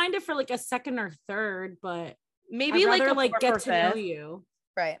I don't mind it for like a second or third, but maybe like get to know you.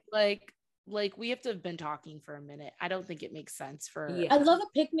 Right. Like we have to have been talking for a minute. I don't think it makes sense for I love a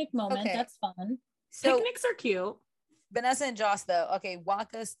picnic moment. Okay. That's fun. So picnics are cute. Vanessa and Joss though, okay,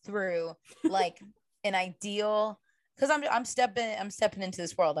 walk us through like an ideal, because I'm stepping into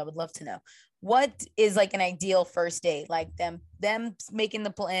this world. I would love to know what is like an ideal first date, like them making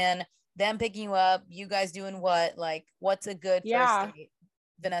the plan, them picking you up, you guys doing what, like what's a good first date?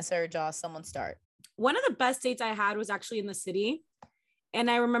 Vanessa or Joss, someone start. One of the best dates I had was actually in the city.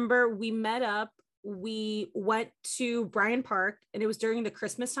 And I remember we met up, we went to Bryant Park and it was during the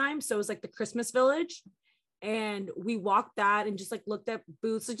Christmas time. So it was like the Christmas village. And we walked that and just like looked at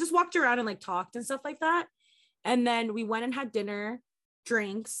booths. So just walked around and like talked and stuff like that. And then we went and had dinner,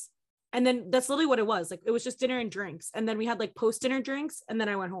 drinks. And then that's literally what it was. Like it was just dinner and drinks. And then we had like post-dinner drinks. And then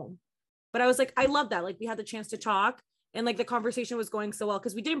I went home. But I was like, I love that. Like we had the chance to talk and like the conversation was going so well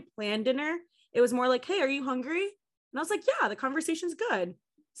because we didn't plan dinner. It was more like, hey, are you hungry? And I was like, yeah, the conversation's good.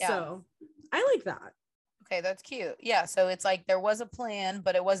 Yeah. So I like that. Okay, that's cute. Yeah. So it's like there was a plan,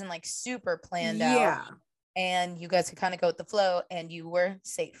 but it wasn't like super planned out. Yeah. And you guys could kind of go with the flow and you were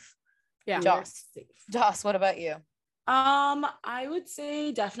safe. Yeah. Joss, what about you? I would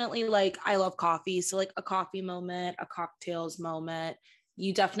say definitely like I love coffee. So like a coffee moment, a cocktails moment.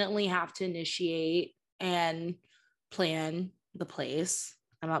 You definitely have to initiate and plan the place.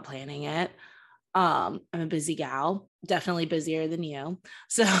 I'm not planning it. I'm a busy gal, definitely busier than you.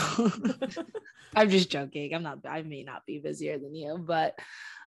 So I'm just joking. I may not be busier than you, but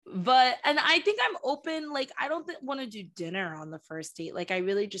and I think I'm open. Like, I don't want to do dinner on the first date. Like, I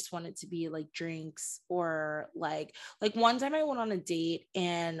really just want it to be like drinks or like one time I went on a date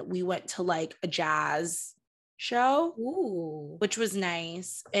and we went to like a jazz show. Ooh. Which was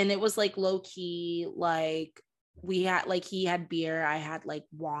nice. And it was like low key, like we had like he had beer, I had like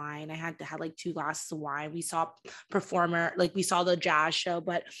wine, I had like 2 glasses of wine. We saw performer, like we saw the jazz show,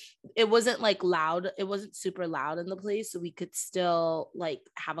 but it wasn't like loud, it wasn't super loud in the place, so we could still like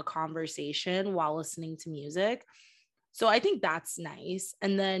have a conversation while listening to music. So I think that's nice.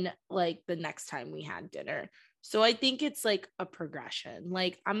 And then like the next time we had dinner, so I think it's like a progression.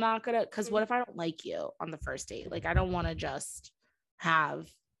 Like I'm not gonna, because what if I don't like you on the first date? Like I don't want to just have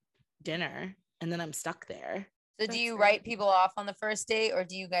dinner and then I'm stuck there. So do you write people off on the first date or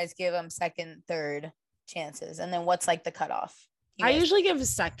do you guys give them second, third chances? And then what's like the cutoff? I usually give a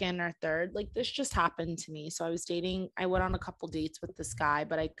second or third. Like this just happened to me. So I went on a couple dates with this guy,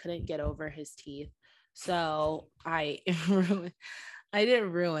 but I couldn't get over his teeth. So I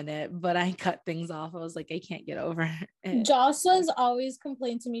didn't ruin it, but I cut things off. I was like, I can't get over it. Jocelyn's always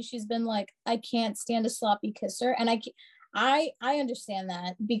complained to me. She's been like, I can't stand a sloppy kisser. And I understand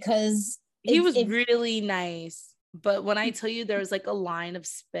that because he was really nice, but when I tell you there was like a line of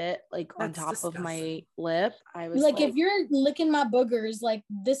spit like on top disgusting. Of my lip, I was like, if you're licking my boogers, like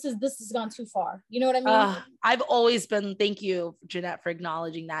this has gone too far. You know what I mean? I've always been, thank you, Jeanette, for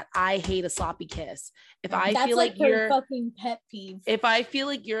acknowledging that. I hate a sloppy kiss. If I feel like you're fucking pet peeve. If I feel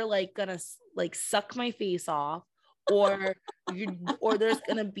like you're like gonna like suck my face off, or there's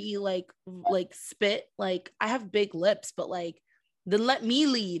gonna be like spit, like I have big lips, but like then let me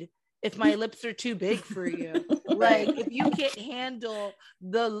lead. If my lips are too big for you, like if you can't handle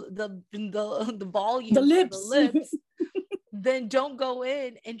the volume the of the lips, then don't go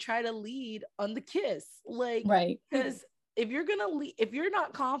in and try to lead on the kiss. Like, right? Because if you're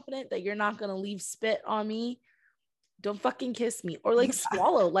not confident that you're not gonna leave spit on me, don't fucking kiss me or like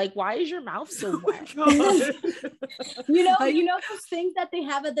swallow. Like, why is your mouth so wet? you know those things that they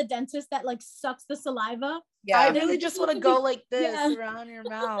have at the dentist that like sucks the saliva. Yeah, I really just want to go like this around your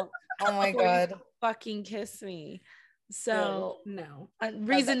mouth. Oh my god, fucking kiss me. So no.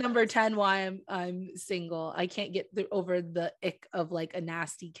 Reason number 10 why I'm single. I can't get over the ick of like a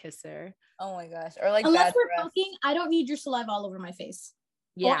nasty kisser. Oh my gosh. Or like unless we're fucking, I don't need your saliva all over my face.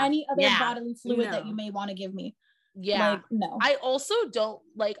 Yeah. Or any other bodily fluid that you may want to give me. Yeah. Like, no. I also don't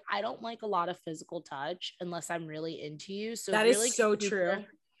like a lot of physical touch unless I'm really into you. So that is so true.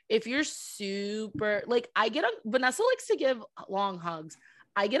 If you're super like, Vanessa likes to give long hugs.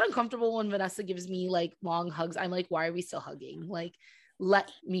 I get uncomfortable when Vanessa gives me like long hugs. I'm like, why are we still hugging? Like, let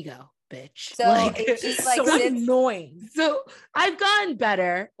me go, bitch. So it's like so annoying. So I've gotten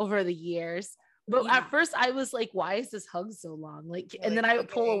better over the years. But at first I was like, why is this hug so long? Like, and then I would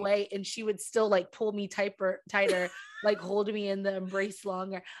pull away and she would still like pull me tighter, like hold me in the embrace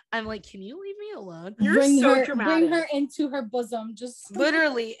longer. I'm like, can you leave me alone? You're so dramatic. Bring her into her bosom, just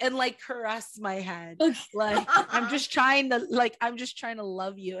literally, and like caress my head. Like, I'm just trying to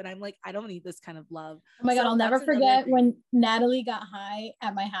love you. And I'm like, I don't need this kind of love. Oh my God, I'll never forget when Natalie got high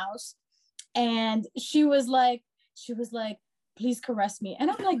at my house and she was like, please caress me. And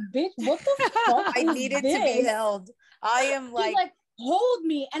I'm like, bitch, what the fuck? I needed to be held. I am like, hold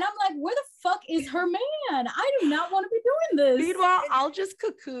me. And I'm like, where the fuck is her man? I do not want to be doing this. Meanwhile, I'll just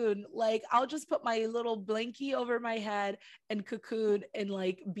cocoon. Like, I'll just put my little blankie over my head and cocoon and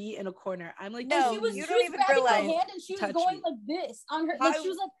like be in a corner. I'm like, no, you don't even realize. My hand and she was going like this on her. Like, she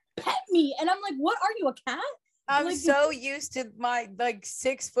was like, pet me. And I'm like, what are you, a cat? I'm like, so used to my like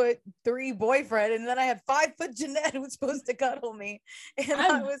 6'3" boyfriend, and then I had 5' Jeanette who was supposed to cuddle me, and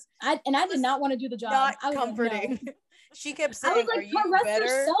I did not want to do the job. Not comforting. No. She kept saying, I was like, "Are you better,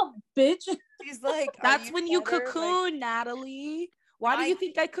 yourself, bitch?" She's like, "That's when you cocoon, like, Natalie. Why do you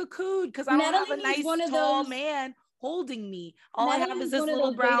think I cocoon? Because I don't have a nice tall man holding me. All I have is this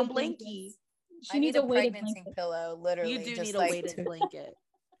little brown blankie. She needs a pregnancy pillow. Literally, you do need a weighted blanket.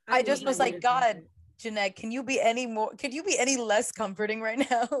 I just was like, God. Jeanette, can you be any less comforting right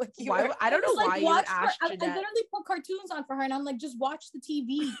now? Like I don't know why you would ask Jeanette. I literally put cartoons on for her and I'm like, just watch the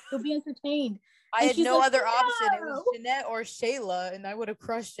TV. You'll be entertained. I had no other option. It was Jeanette or Shayla, and I would have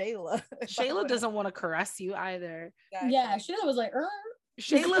crushed Shayla. Shayla doesn't want to caress you either. Yeah, Shayla was like,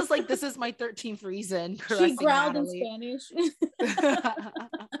 Shayla's like, this is my 13th reason. She growled Natalie. in Spanish.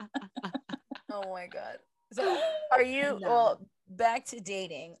 Oh my God. So are you back to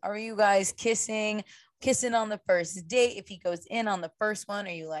dating? Are you guys kissing on the first date? If he goes in on the first one,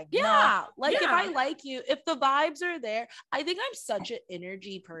 are you like, if I like you, if the vibes are there? I think I'm such an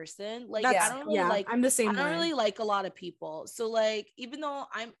energy person. Like, I don't really I'm the same. I don't really like a lot of people. So like, even though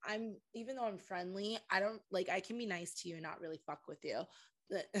I'm friendly, I don't like, I can be nice to you and not really fuck with you.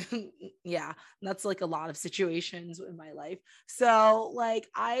 Yeah, that's like a lot of situations in my life. So like,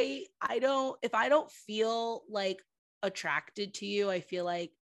 if I don't feel like attracted to you, I feel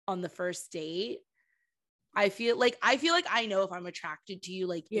like on the first date, I feel like I know if I'm attracted to you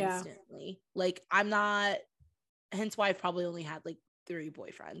like instantly. Like, I'm not, hence why I've probably only had like 3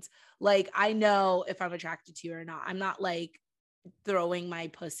 boyfriends. Like, I know if I'm attracted to you or not. I'm not like throwing my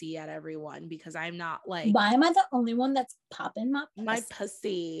pussy at everyone because I'm not like, why am I the only one that's popping my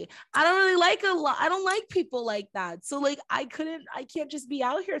pussy? I don't really like I don't like people like that. So like, I can't just be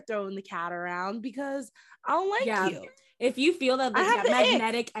out here throwing the cat around because I don't like you. If you feel that like that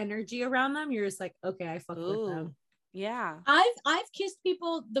magnetic energy around them, you're just like, okay, I fuck with them. Yeah. I've kissed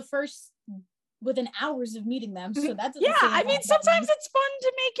people within hours of meeting them. So that's I mean, sometimes it's fun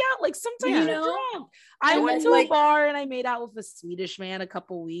to make out. Like, sometimes you're drunk. I went to a bar and I made out with a Swedish man a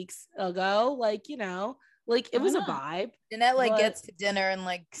couple weeks ago. Like, like it was a vibe. Jeanette gets to dinner and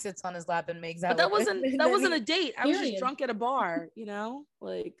like sits on his lap and makes out. But that wasn't a date. I was just drunk at a bar,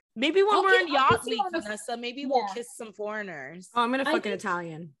 like maybe when we're in yacht week, Vanessa, maybe we'll kiss some foreigners. Oh, I'm gonna fucking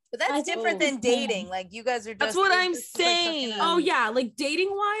Italian. But that's different than dating. Like, you guys are just. That's what I'm saying. Oh yeah, like dating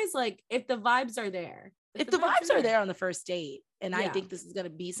wise, like if the vibes are there. If the vibes are there on the first date, and I think this is gonna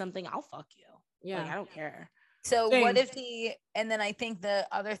be something, I'll fuck you. Yeah, like, I don't care. So what if and then I think the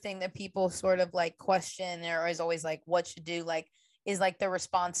other thing that people sort of like question or is always like, what should do, like, is like the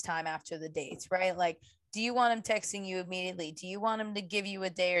response time after the dates, right? Like, do you want him texting you immediately? Do you want him to give you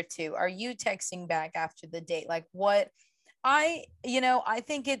a day or two? Are you texting back after the date? Like, what? I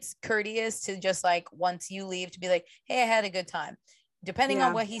think it's courteous to just like, once you leave, to be like, hey, I had a good time, depending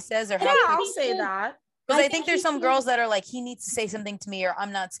on what he says or how. Yeah, I'll say that. Because I think there's some girls that are like, he needs to say something to me or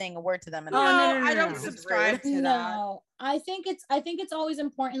I'm not saying a word to them. And no, I don't subscribe to that. No, I think it's always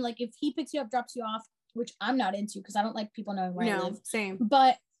important. Like, if he picks you up, drops you off, which I'm not into because I don't like people knowing where I live. Same.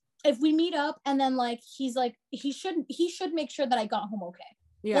 But if we meet up and then like, he's like, he should make sure that I got home okay.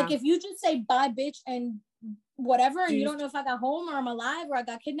 Yeah. Like, if you just say bye bitch and whatever, and you don't know if I got home or I'm alive or I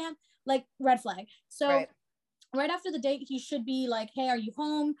got kidnapped, like, red flag. So right after the date, he should be like, hey, are you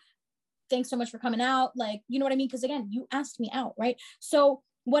home? Thanks so much for coming out. Like, you know what I mean? Because again, you asked me out, right? So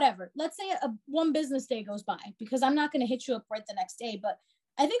whatever, let's say one business day goes by, because I'm not going to hit you up right the next day, but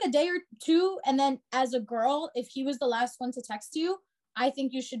I think a day or two. And then as a girl, if he was the last one to text you, I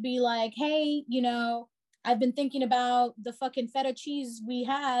think you should be like, hey, you know, I've been thinking about the fucking feta cheese we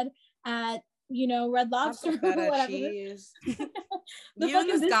had at, you know, Red Lobster or whatever. Cheese. You and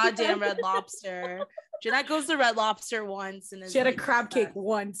this goddamn Red Lobster. Jeanette goes to Red Lobster once, and she had a crab cake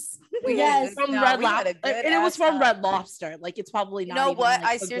once. Yes, from Red Lobster, and it was from Red Lobster. Like, it's probably not. You know even, what? like,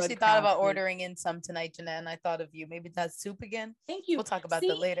 I seriously thought about ordering in some tonight, Jeanette, and I thought of you. Maybe that's soup again. Thank you. We'll talk about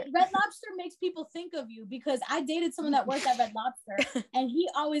that later. Red Lobster makes people think of you, because I dated someone that worked at Red Lobster, and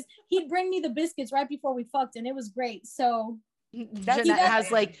he'd bring me the biscuits right before we fucked, and it was great. So Jeanette has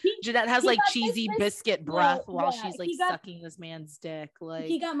like cheesy biscuit breath while she's like sucking this man's dick. Like,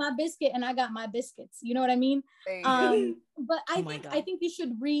 he got my biscuit and I got my biscuits. You know what I mean? But I think you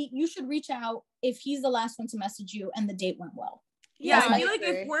should reach out if he's the last one to message you and the date went well. Yeah, I feel like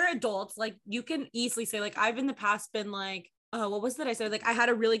if we're adults, like, you can easily say, like, I've in the past been like, oh, what was that I said? Like, I had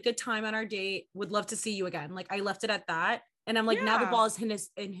a really good time on our date. Would love to see you again. Like, I left it at that, and I'm like, now the ball is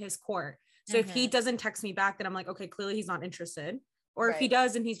in his court. So if he doesn't text me back, then I'm like, okay, clearly he's not interested. Or if he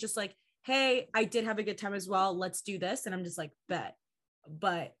does, and he's just like, hey, I did have a good time as well, let's do this. And I'm just like, bet.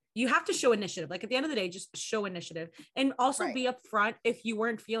 But you have to show initiative. Like, at the end of the day, just show initiative, and also be upfront if you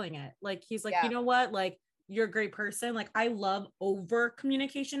weren't feeling it. Like, he's like, you know what? Like, you're a great person. Like, I love over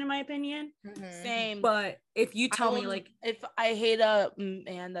communication, in my opinion. Same. But if you tell me, like, if I hate a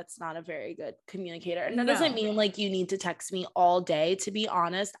man that's not a very good communicator, and that doesn't mean like you need to text me all day. To be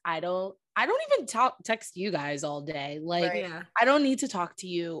honest, I don't even text you guys all day. Like, I don't need to talk to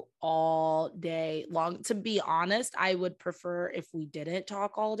you all day long. To be honest, I would prefer if we didn't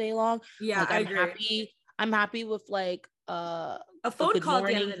talk all day long. Yeah, like, I agree. I'm happy with like a phone call at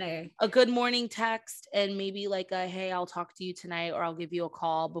the end of the day, a good morning text, and maybe like a, hey, I'll talk to you tonight, or I'll give you a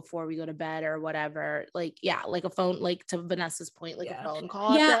call before we go to bed or whatever. Like, like a phone, like to Vanessa's point, like a phone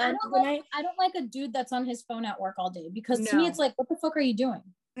call. I don't like a dude that's on his phone at work all day, because to me, it's like, what the fuck are you doing?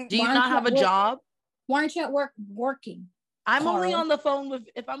 Do you not have a job? Why aren't you at work working? I'm only on the phone with,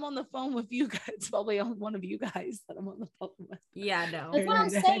 if I'm on the phone with you guys, probably on one of you guys that I'm on the phone with. Yeah, no. That's what I'm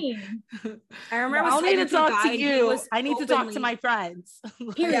saying. I remember I don't need to talk to you. I need to talk to my friends.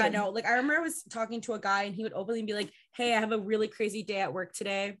 Yeah, no. Like, I remember I was talking to a guy, and he would openly be like, hey, I have a really crazy day at work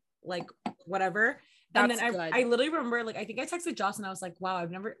today. Like, whatever. And then I literally remember, like, I think I texted Joss, and I was like, wow,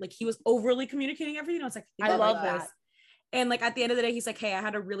 I've never, like, he was overly communicating everything. I was like, I love that. And like, at the end of the day, he's like, hey, I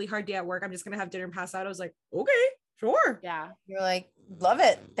had a really hard day at work. I'm just going to have dinner and pass out. I was like, okay, sure. Yeah. You're like, love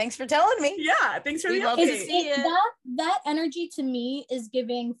it. Thanks for telling me. Yeah. Thanks for the update. That energy to me is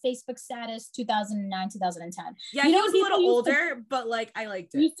giving Facebook status 2009, 2010. Yeah. He was a little older, but like, I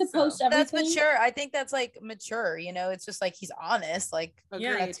liked it. Used to post everything. That's mature. I think that's like mature, you know, it's just like, he's honest. Like,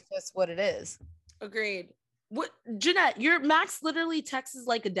 that's just what it is. Agreed. What, Jeanette, your Max literally texts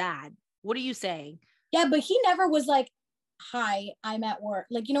like a dad. What are you saying? Yeah, but he never was like, hi, I'm at work.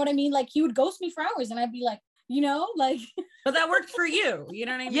 Like, you know what I mean? Like, he would ghost me for hours, and I'd be like, you know, like. But that worked for you. You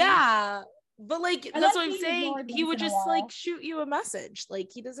know what I mean? Yeah. But like, that's what I'm saying. He would just like shoot you a message. Like,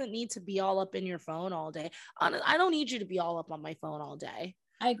 he doesn't need to be all up in your phone all day. I don't need you to be all up on my phone all day.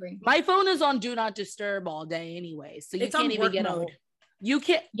 I agree. My phone is on do not disturb all day anyway. So you can't even get mode. You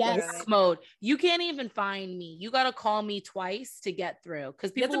can't mode. You can't even find me. You got to call me twice to get through,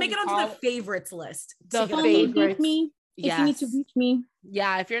 because people have to make it onto the favorites list. The favorites. If you need to reach me.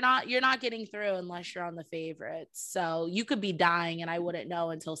 Yeah, if you're not getting through unless you're on the favorites. So you could be dying and I wouldn't know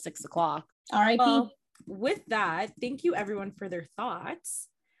until 6 o'clock. All right. Well, with that, thank you everyone for their thoughts.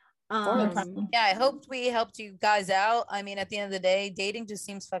 Yeah, I hope we helped you guys out. I mean, at the end of the day, dating just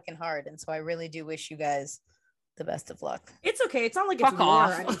seems fucking hard, and so I really do wish you guys the best of luck. It's okay. It's not like it's war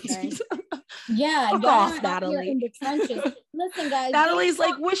or anything. Yeah, fuck off, Natalie. In the trenches. Listen, guys. Natalie's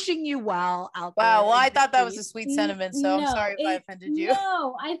like wishing you well out there. Wow. Well, I thought that was a sweet sentiment, so I'm sorry if I offended you.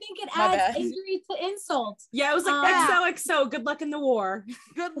 No, I think it adds injury to insult. Yeah, it was like XOXO. Good luck in the war.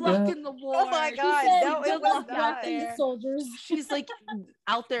 Good luck in the war. Oh my God. No, it was not there. Soldiers. She's like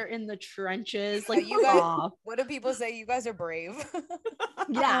out there in the trenches. Like, you guys, what do people say? You guys are brave.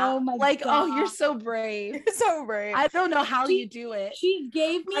 Yeah. Oh my God. Oh, you're so brave. You're so brave. I don't know how you do it. She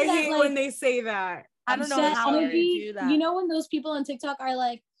gave me I that, hate when they say that. I don't know how you do that. You know, when those people on TikTok are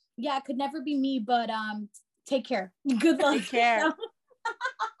like, yeah, it could never be me, but take care. Good luck. Take care.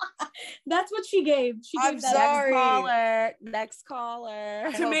 That's what she gave. She gave I'm sorry. Next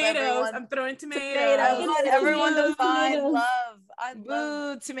caller. Tomatoes. I'm throwing tomatoes. I want everyone to find love.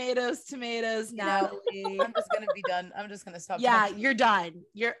 Boo, tomatoes, Natalie. I'm just gonna be done. I'm just gonna stop. Yeah, you're done.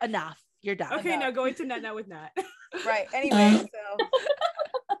 You're enough. You're done. Okay, now going to Nat with Nat. Right. Anyway,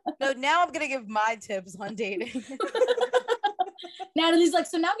 so now I'm gonna give my tips on dating. Natalie's like,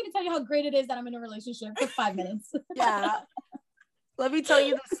 so now I'm gonna tell you how great it is that I'm in a relationship for 5 minutes. Yeah. Let me tell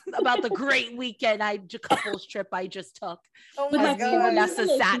you this about the great weekend couples trip I just took. Oh With my my god. Vanessa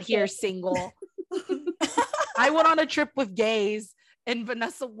sat here single. I went on a trip with gays, and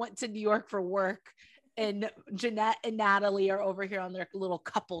Vanessa went to New York for work, and Jeanette and Natalie are over here on their little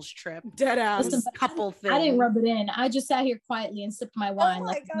couples trip. Dead ass. Listen, Couple thing. I didn't rub it in. I just sat here quietly and sipped my wine. Oh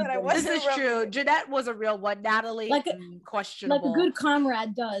my god, I like wasn't This is rubbing true. it. Jeanette was a real one. Natalie, Like questionable. a good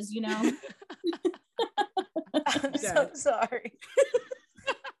comrade does, you know. I'm so sorry.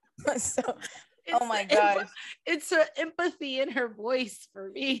 Oh my gosh. It's her empathy in her voice for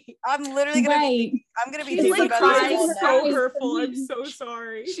me. I'm literally gonna be She's thinking like about crying this so all day. hurtful. I'm so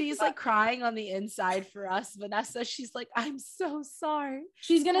sorry. She's like crying on the inside for us, Vanessa. She's like, I'm so sorry.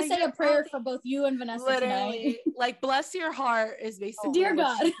 She's gonna I say a know. prayer for both you and Vanessa tonight. Literally, like, bless your heart is basically Dear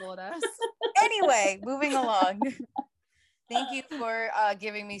what God. she told us. Anyway, moving along. Thank you for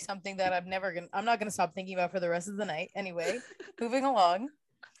giving me something that I'm not gonna stop thinking about for the rest of the night. Anyway, moving along.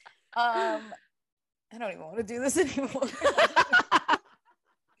 I don't even want to do this anymore.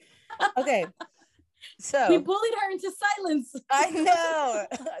 Okay. So We bullied her into silence. I know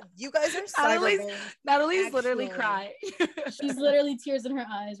you guys are Natalie's literally actually. crying. She's literally tears in her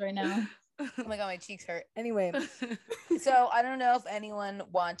eyes right now. Oh my god, my cheeks hurt. Anyway, so I don't know if anyone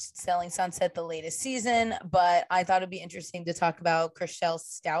watched Selling Sunset the latest season, but I thought it'd be interesting to talk about Chrishell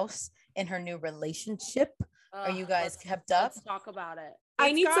Stause and her new relationship. Are you guys kept up? Let's talk about it.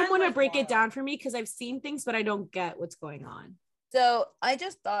 I need someone to break wild. it down for me because I've seen things, but I don't get what's going on. So I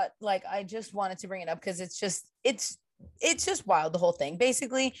just thought, like, I just wanted to bring it up because it's just wild, the whole thing.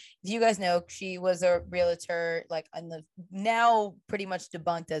 Basically, if you guys know, she was a realtor, like on the now pretty much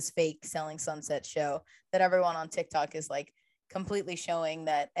debunked as fake Selling Sunset show that everyone on TikTok is like completely showing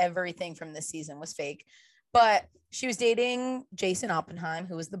that everything from this season was fake. But she was dating Jason Oppenheim,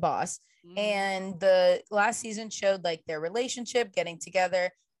 who was the boss. And the last season showed like their relationship getting together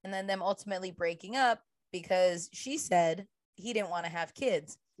and then them ultimately breaking up because she said he didn't want to have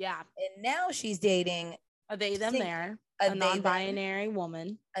kids. Yeah. And now she's dating A they them there. a A they, them. non-binary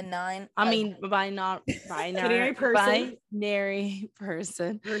woman. Binary Binary person. Binary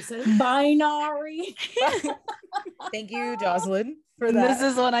person. Binary. Thank you, Jocelyn, for that. This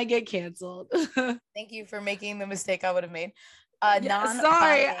is when I get canceled. Thank you for making the mistake I would have made. Yeah,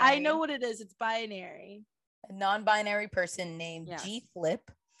 sorry, I know what it is. It's binary. A non-binary person named Yes. G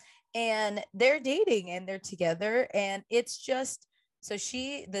Flip, and they're dating and they're together, and it's just so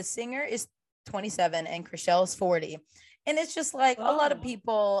the singer is 27 and Chrishell is 40, and it's just like a lot of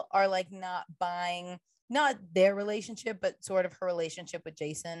people are like not buying not their relationship, but sort of her relationship with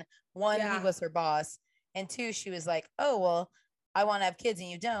Jason. One, he was her boss, and two, she was like, oh well, I want to have kids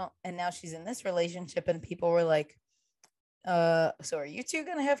and you don't, and now she's in this relationship, and people were like, so are you two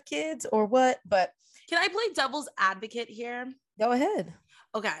gonna have kids or what? But can I play devil's advocate here? go ahead.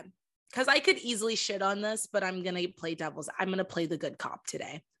 Okay, because I could easily shit on this, but I'm gonna play the good cop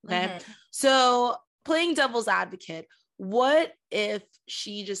today. Okay, so playing devil's advocate, what if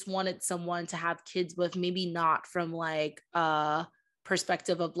she just wanted someone to have kids with, maybe not from like a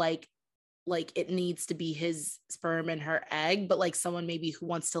perspective of like it needs to be his sperm and her egg, but like someone maybe who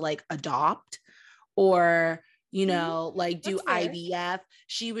wants to like adopt or like do IVF.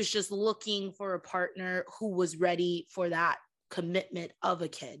 She was just looking for a partner who was ready for that commitment of a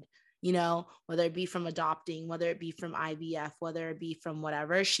kid, whether it be from adopting, whether it be from IVF, whether it be from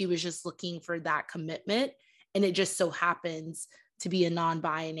whatever. She was just looking for that commitment. And it just so happens to be a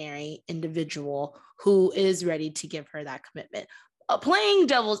non-binary individual who is ready to give her that commitment. Playing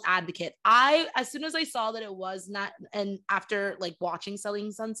devil's advocate, as soon as I saw that it was not, and after like watching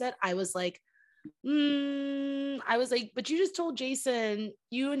Selling Sunset, I was like, but you just told Jason,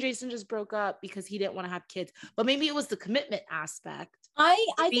 you and Jason just broke up because he didn't want to have kids. But maybe it was the commitment aspect. I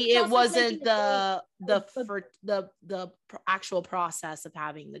think it wasn't the actual process of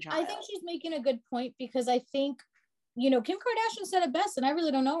having the child. I think she's making a good point because I think, Kim Kardashian said it best, and I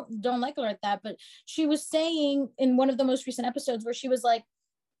really don't like her at that, but she was saying in one of the most recent episodes where she was like,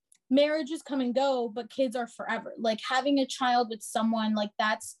 marriages come and go, but kids are forever. Like having a child with someone, like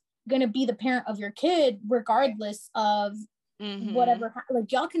that's going to be the parent of your kid regardless of whatever,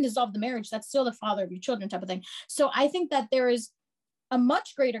 like y'all can dissolve the marriage, that's still the father of your children type of thing. So I think that there is a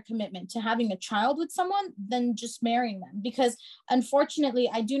much greater commitment to having a child with someone than just marrying them. Because unfortunately,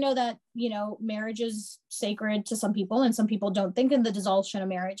 I do know that, you know, marriage is sacred to some people and some people don't think in the dissolution of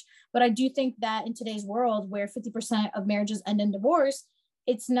marriage. But I do think that in today's world where 50% of marriages end in divorce,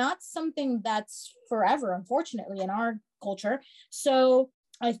 it's not something that's forever, unfortunately, in our culture. So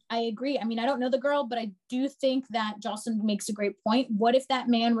I agree. I mean, I don't know the girl, but I do think that Jocelyn makes a great point. What if that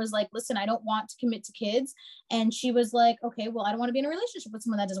man was like, listen, I don't want to commit to kids. And she was like, okay, well, I don't want to be in a relationship with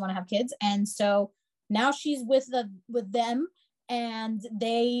someone that doesn't want to have kids. And so now she's with them and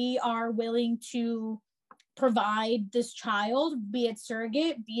they are willing to provide this child, be it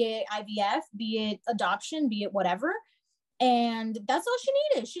surrogate, be it IVF, be it adoption, be it whatever. And that's all she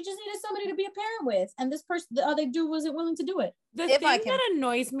needed. She just needed somebody to be a parent with. And this person, the other dude, wasn't willing to do it. The thing that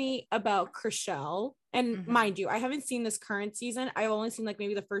annoys me about Chrishell, and mind you, I haven't seen this current season. I've only seen like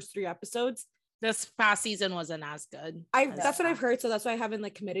maybe the first 3 episodes. This past season wasn't as good. That's what I've heard. So that's why I haven't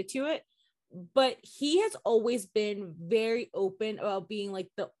like committed to it. But he has always been very open about being like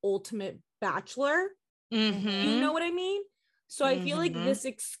the ultimate bachelor. You know what I mean? So I feel like this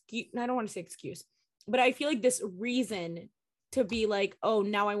excuse, I don't want to say excuse, but I feel like this reason to be like, oh,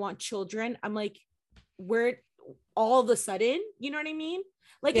 now I want children. I'm like, where all of a sudden, you know what I mean?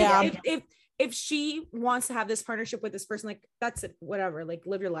 Like if she wants to have this partnership with this person, like that's it, whatever, like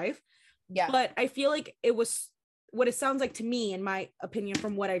live your life. Yeah. But I feel like it was what it sounds like to me, in my opinion,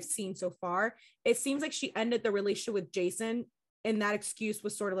 from what I've seen so far, it seems like she ended the relationship with Jason and that excuse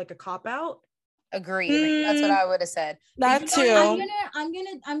was sort of like a cop out. Agreed. That's what I would have said. That too. I'm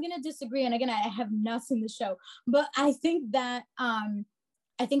gonna disagree. And again, I have not seen the show, but I think that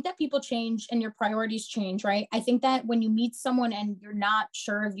people change and your priorities change, right? I think that when you meet someone and you're not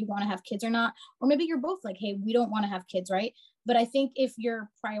sure if you want to have kids or not, or maybe you're both like, hey, we don't want to have kids, right? But I think if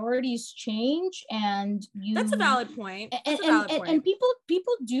your priorities change and you, that's a valid point. And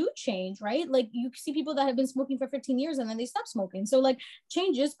people do change, right? Like you see people that have been smoking for 15 years and then they stop smoking. So like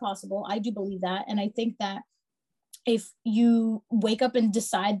change is possible. I do believe that. And I think that if you wake up and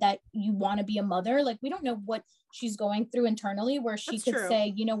decide that you want to be a mother, like we don't know what she's going through internally where she could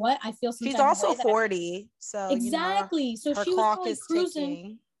say, you know what, I feel some she's also 40. So exactly. You know, so she was probably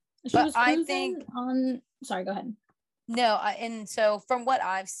cruising. She was cruising on, sorry, go ahead. No, and so from what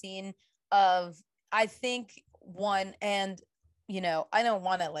I've seen of, I think one, and you know, I don't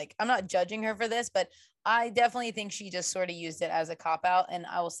want to like, I'm not judging her for this, but I definitely think she just sort of used it as a cop out. And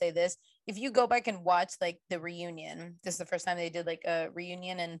I will say this, if you go back and watch like the reunion, this is the first time they did like a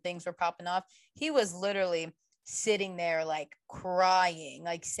reunion and things were popping off. He was literally sitting there like crying,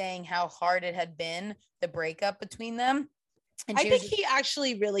 like saying how hard it had been, the breakup between them. And I think he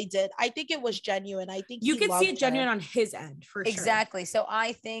actually really did. I think it was genuine. I think you could see it genuine on his end for sure. Exactly. So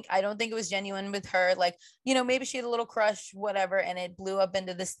I don't think it was genuine with her. Like, you know, maybe she had a little crush, whatever, and it blew up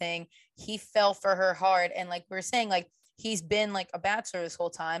into this thing. He fell for her hard. And like we were saying, like he's been like a bachelor this whole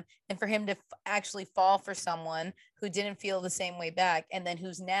time. And for him to actually fall for someone who didn't feel the same way back, and then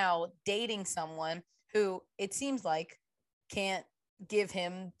who's now dating someone who it seems like can't give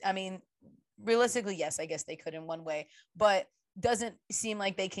him, I mean, realistically, yes, I guess they could in one way, but doesn't seem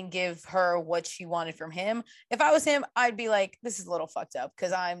like they can give her what she wanted from him. If I was him, I'd be like, this is a little fucked up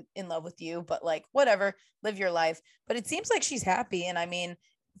because I'm in love with you, but like, whatever, live your life. But it seems like she's happy. And I mean,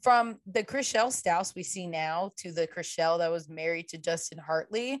 from the Chrishell Stause we see now to the Chrishell that was married to Justin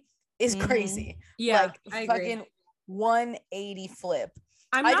Hartley is crazy. Yeah, like I fucking agree. 180 flip.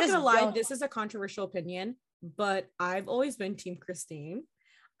 I'm not gonna lie, this is a controversial opinion, but I've always been Team Christine.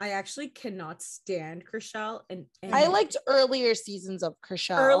 I actually cannot stand Chrishell. And I liked earlier seasons of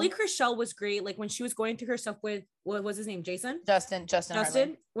Chrishell. Early Chrishell was great. Like when she was going through her stuff with, what was his name? Justin.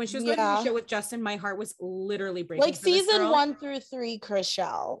 When she was going through her shit with Justin, my heart was literally breaking. Like season 1 through 3,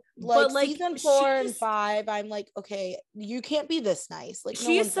 Chrishell. Like season 4 and 5, I'm like, okay, you can't be this nice. Like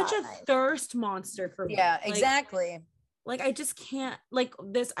she is such a thirst monster for me. Yeah, exactly. Like I just can't, like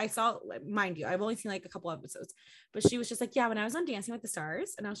this, I saw, mind you, I've only seen like a couple episodes, but she was just like, yeah, when I was on Dancing with the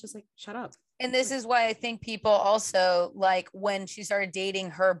Stars, and I was just like, shut up. And this is why I think people also, like when she started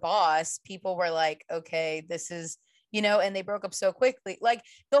dating her boss, people were like, okay, this is, you know, and they broke up so quickly. Like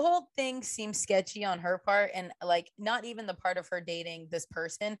the whole thing seems sketchy on her part, and like not even the part of her dating this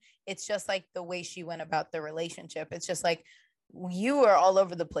person. It's just like the way she went about the relationship. It's just like, you are all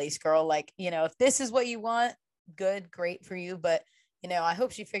over the place, girl. Like, you know, if this is what you want, good, great for you, but you know, I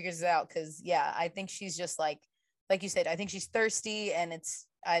hope she figures it out, because yeah, I think she's just like you said, I think she's thirsty, and it's,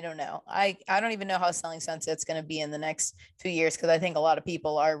 I don't know, I don't even know how Selling Sunset's going to be in the next few years, because I think a lot of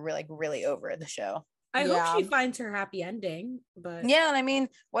people are really over the show. I hope she finds her happy ending, but yeah, and I mean,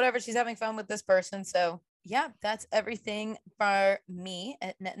 whatever, she's having fun with this person, so yeah, that's everything for me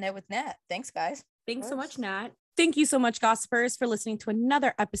at Net with Nat. Thanks, guys. Thanks so much, Nat. Thank you so much, gossipers, for listening to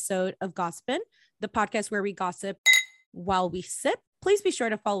another episode of Gossipin', the podcast where we gossip while we sip. Please be sure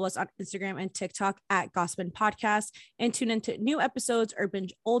to follow us on Instagram and TikTok at Gossipin' Podcast, and tune into new episodes or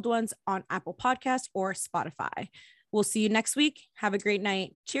binge old ones on Apple Podcasts or Spotify. We'll see you next week. Have a great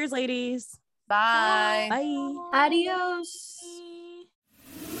night. Cheers, ladies. Bye. Bye. Adios.